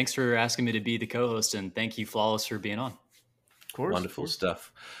 Absolutely. Thanks for asking me to be the co-host, and thank you, Flawless, for being on. Of course. Wonderful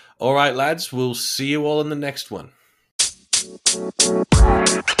stuff. All right, lads. We'll see you all in the next one. You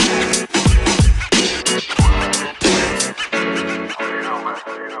know, man.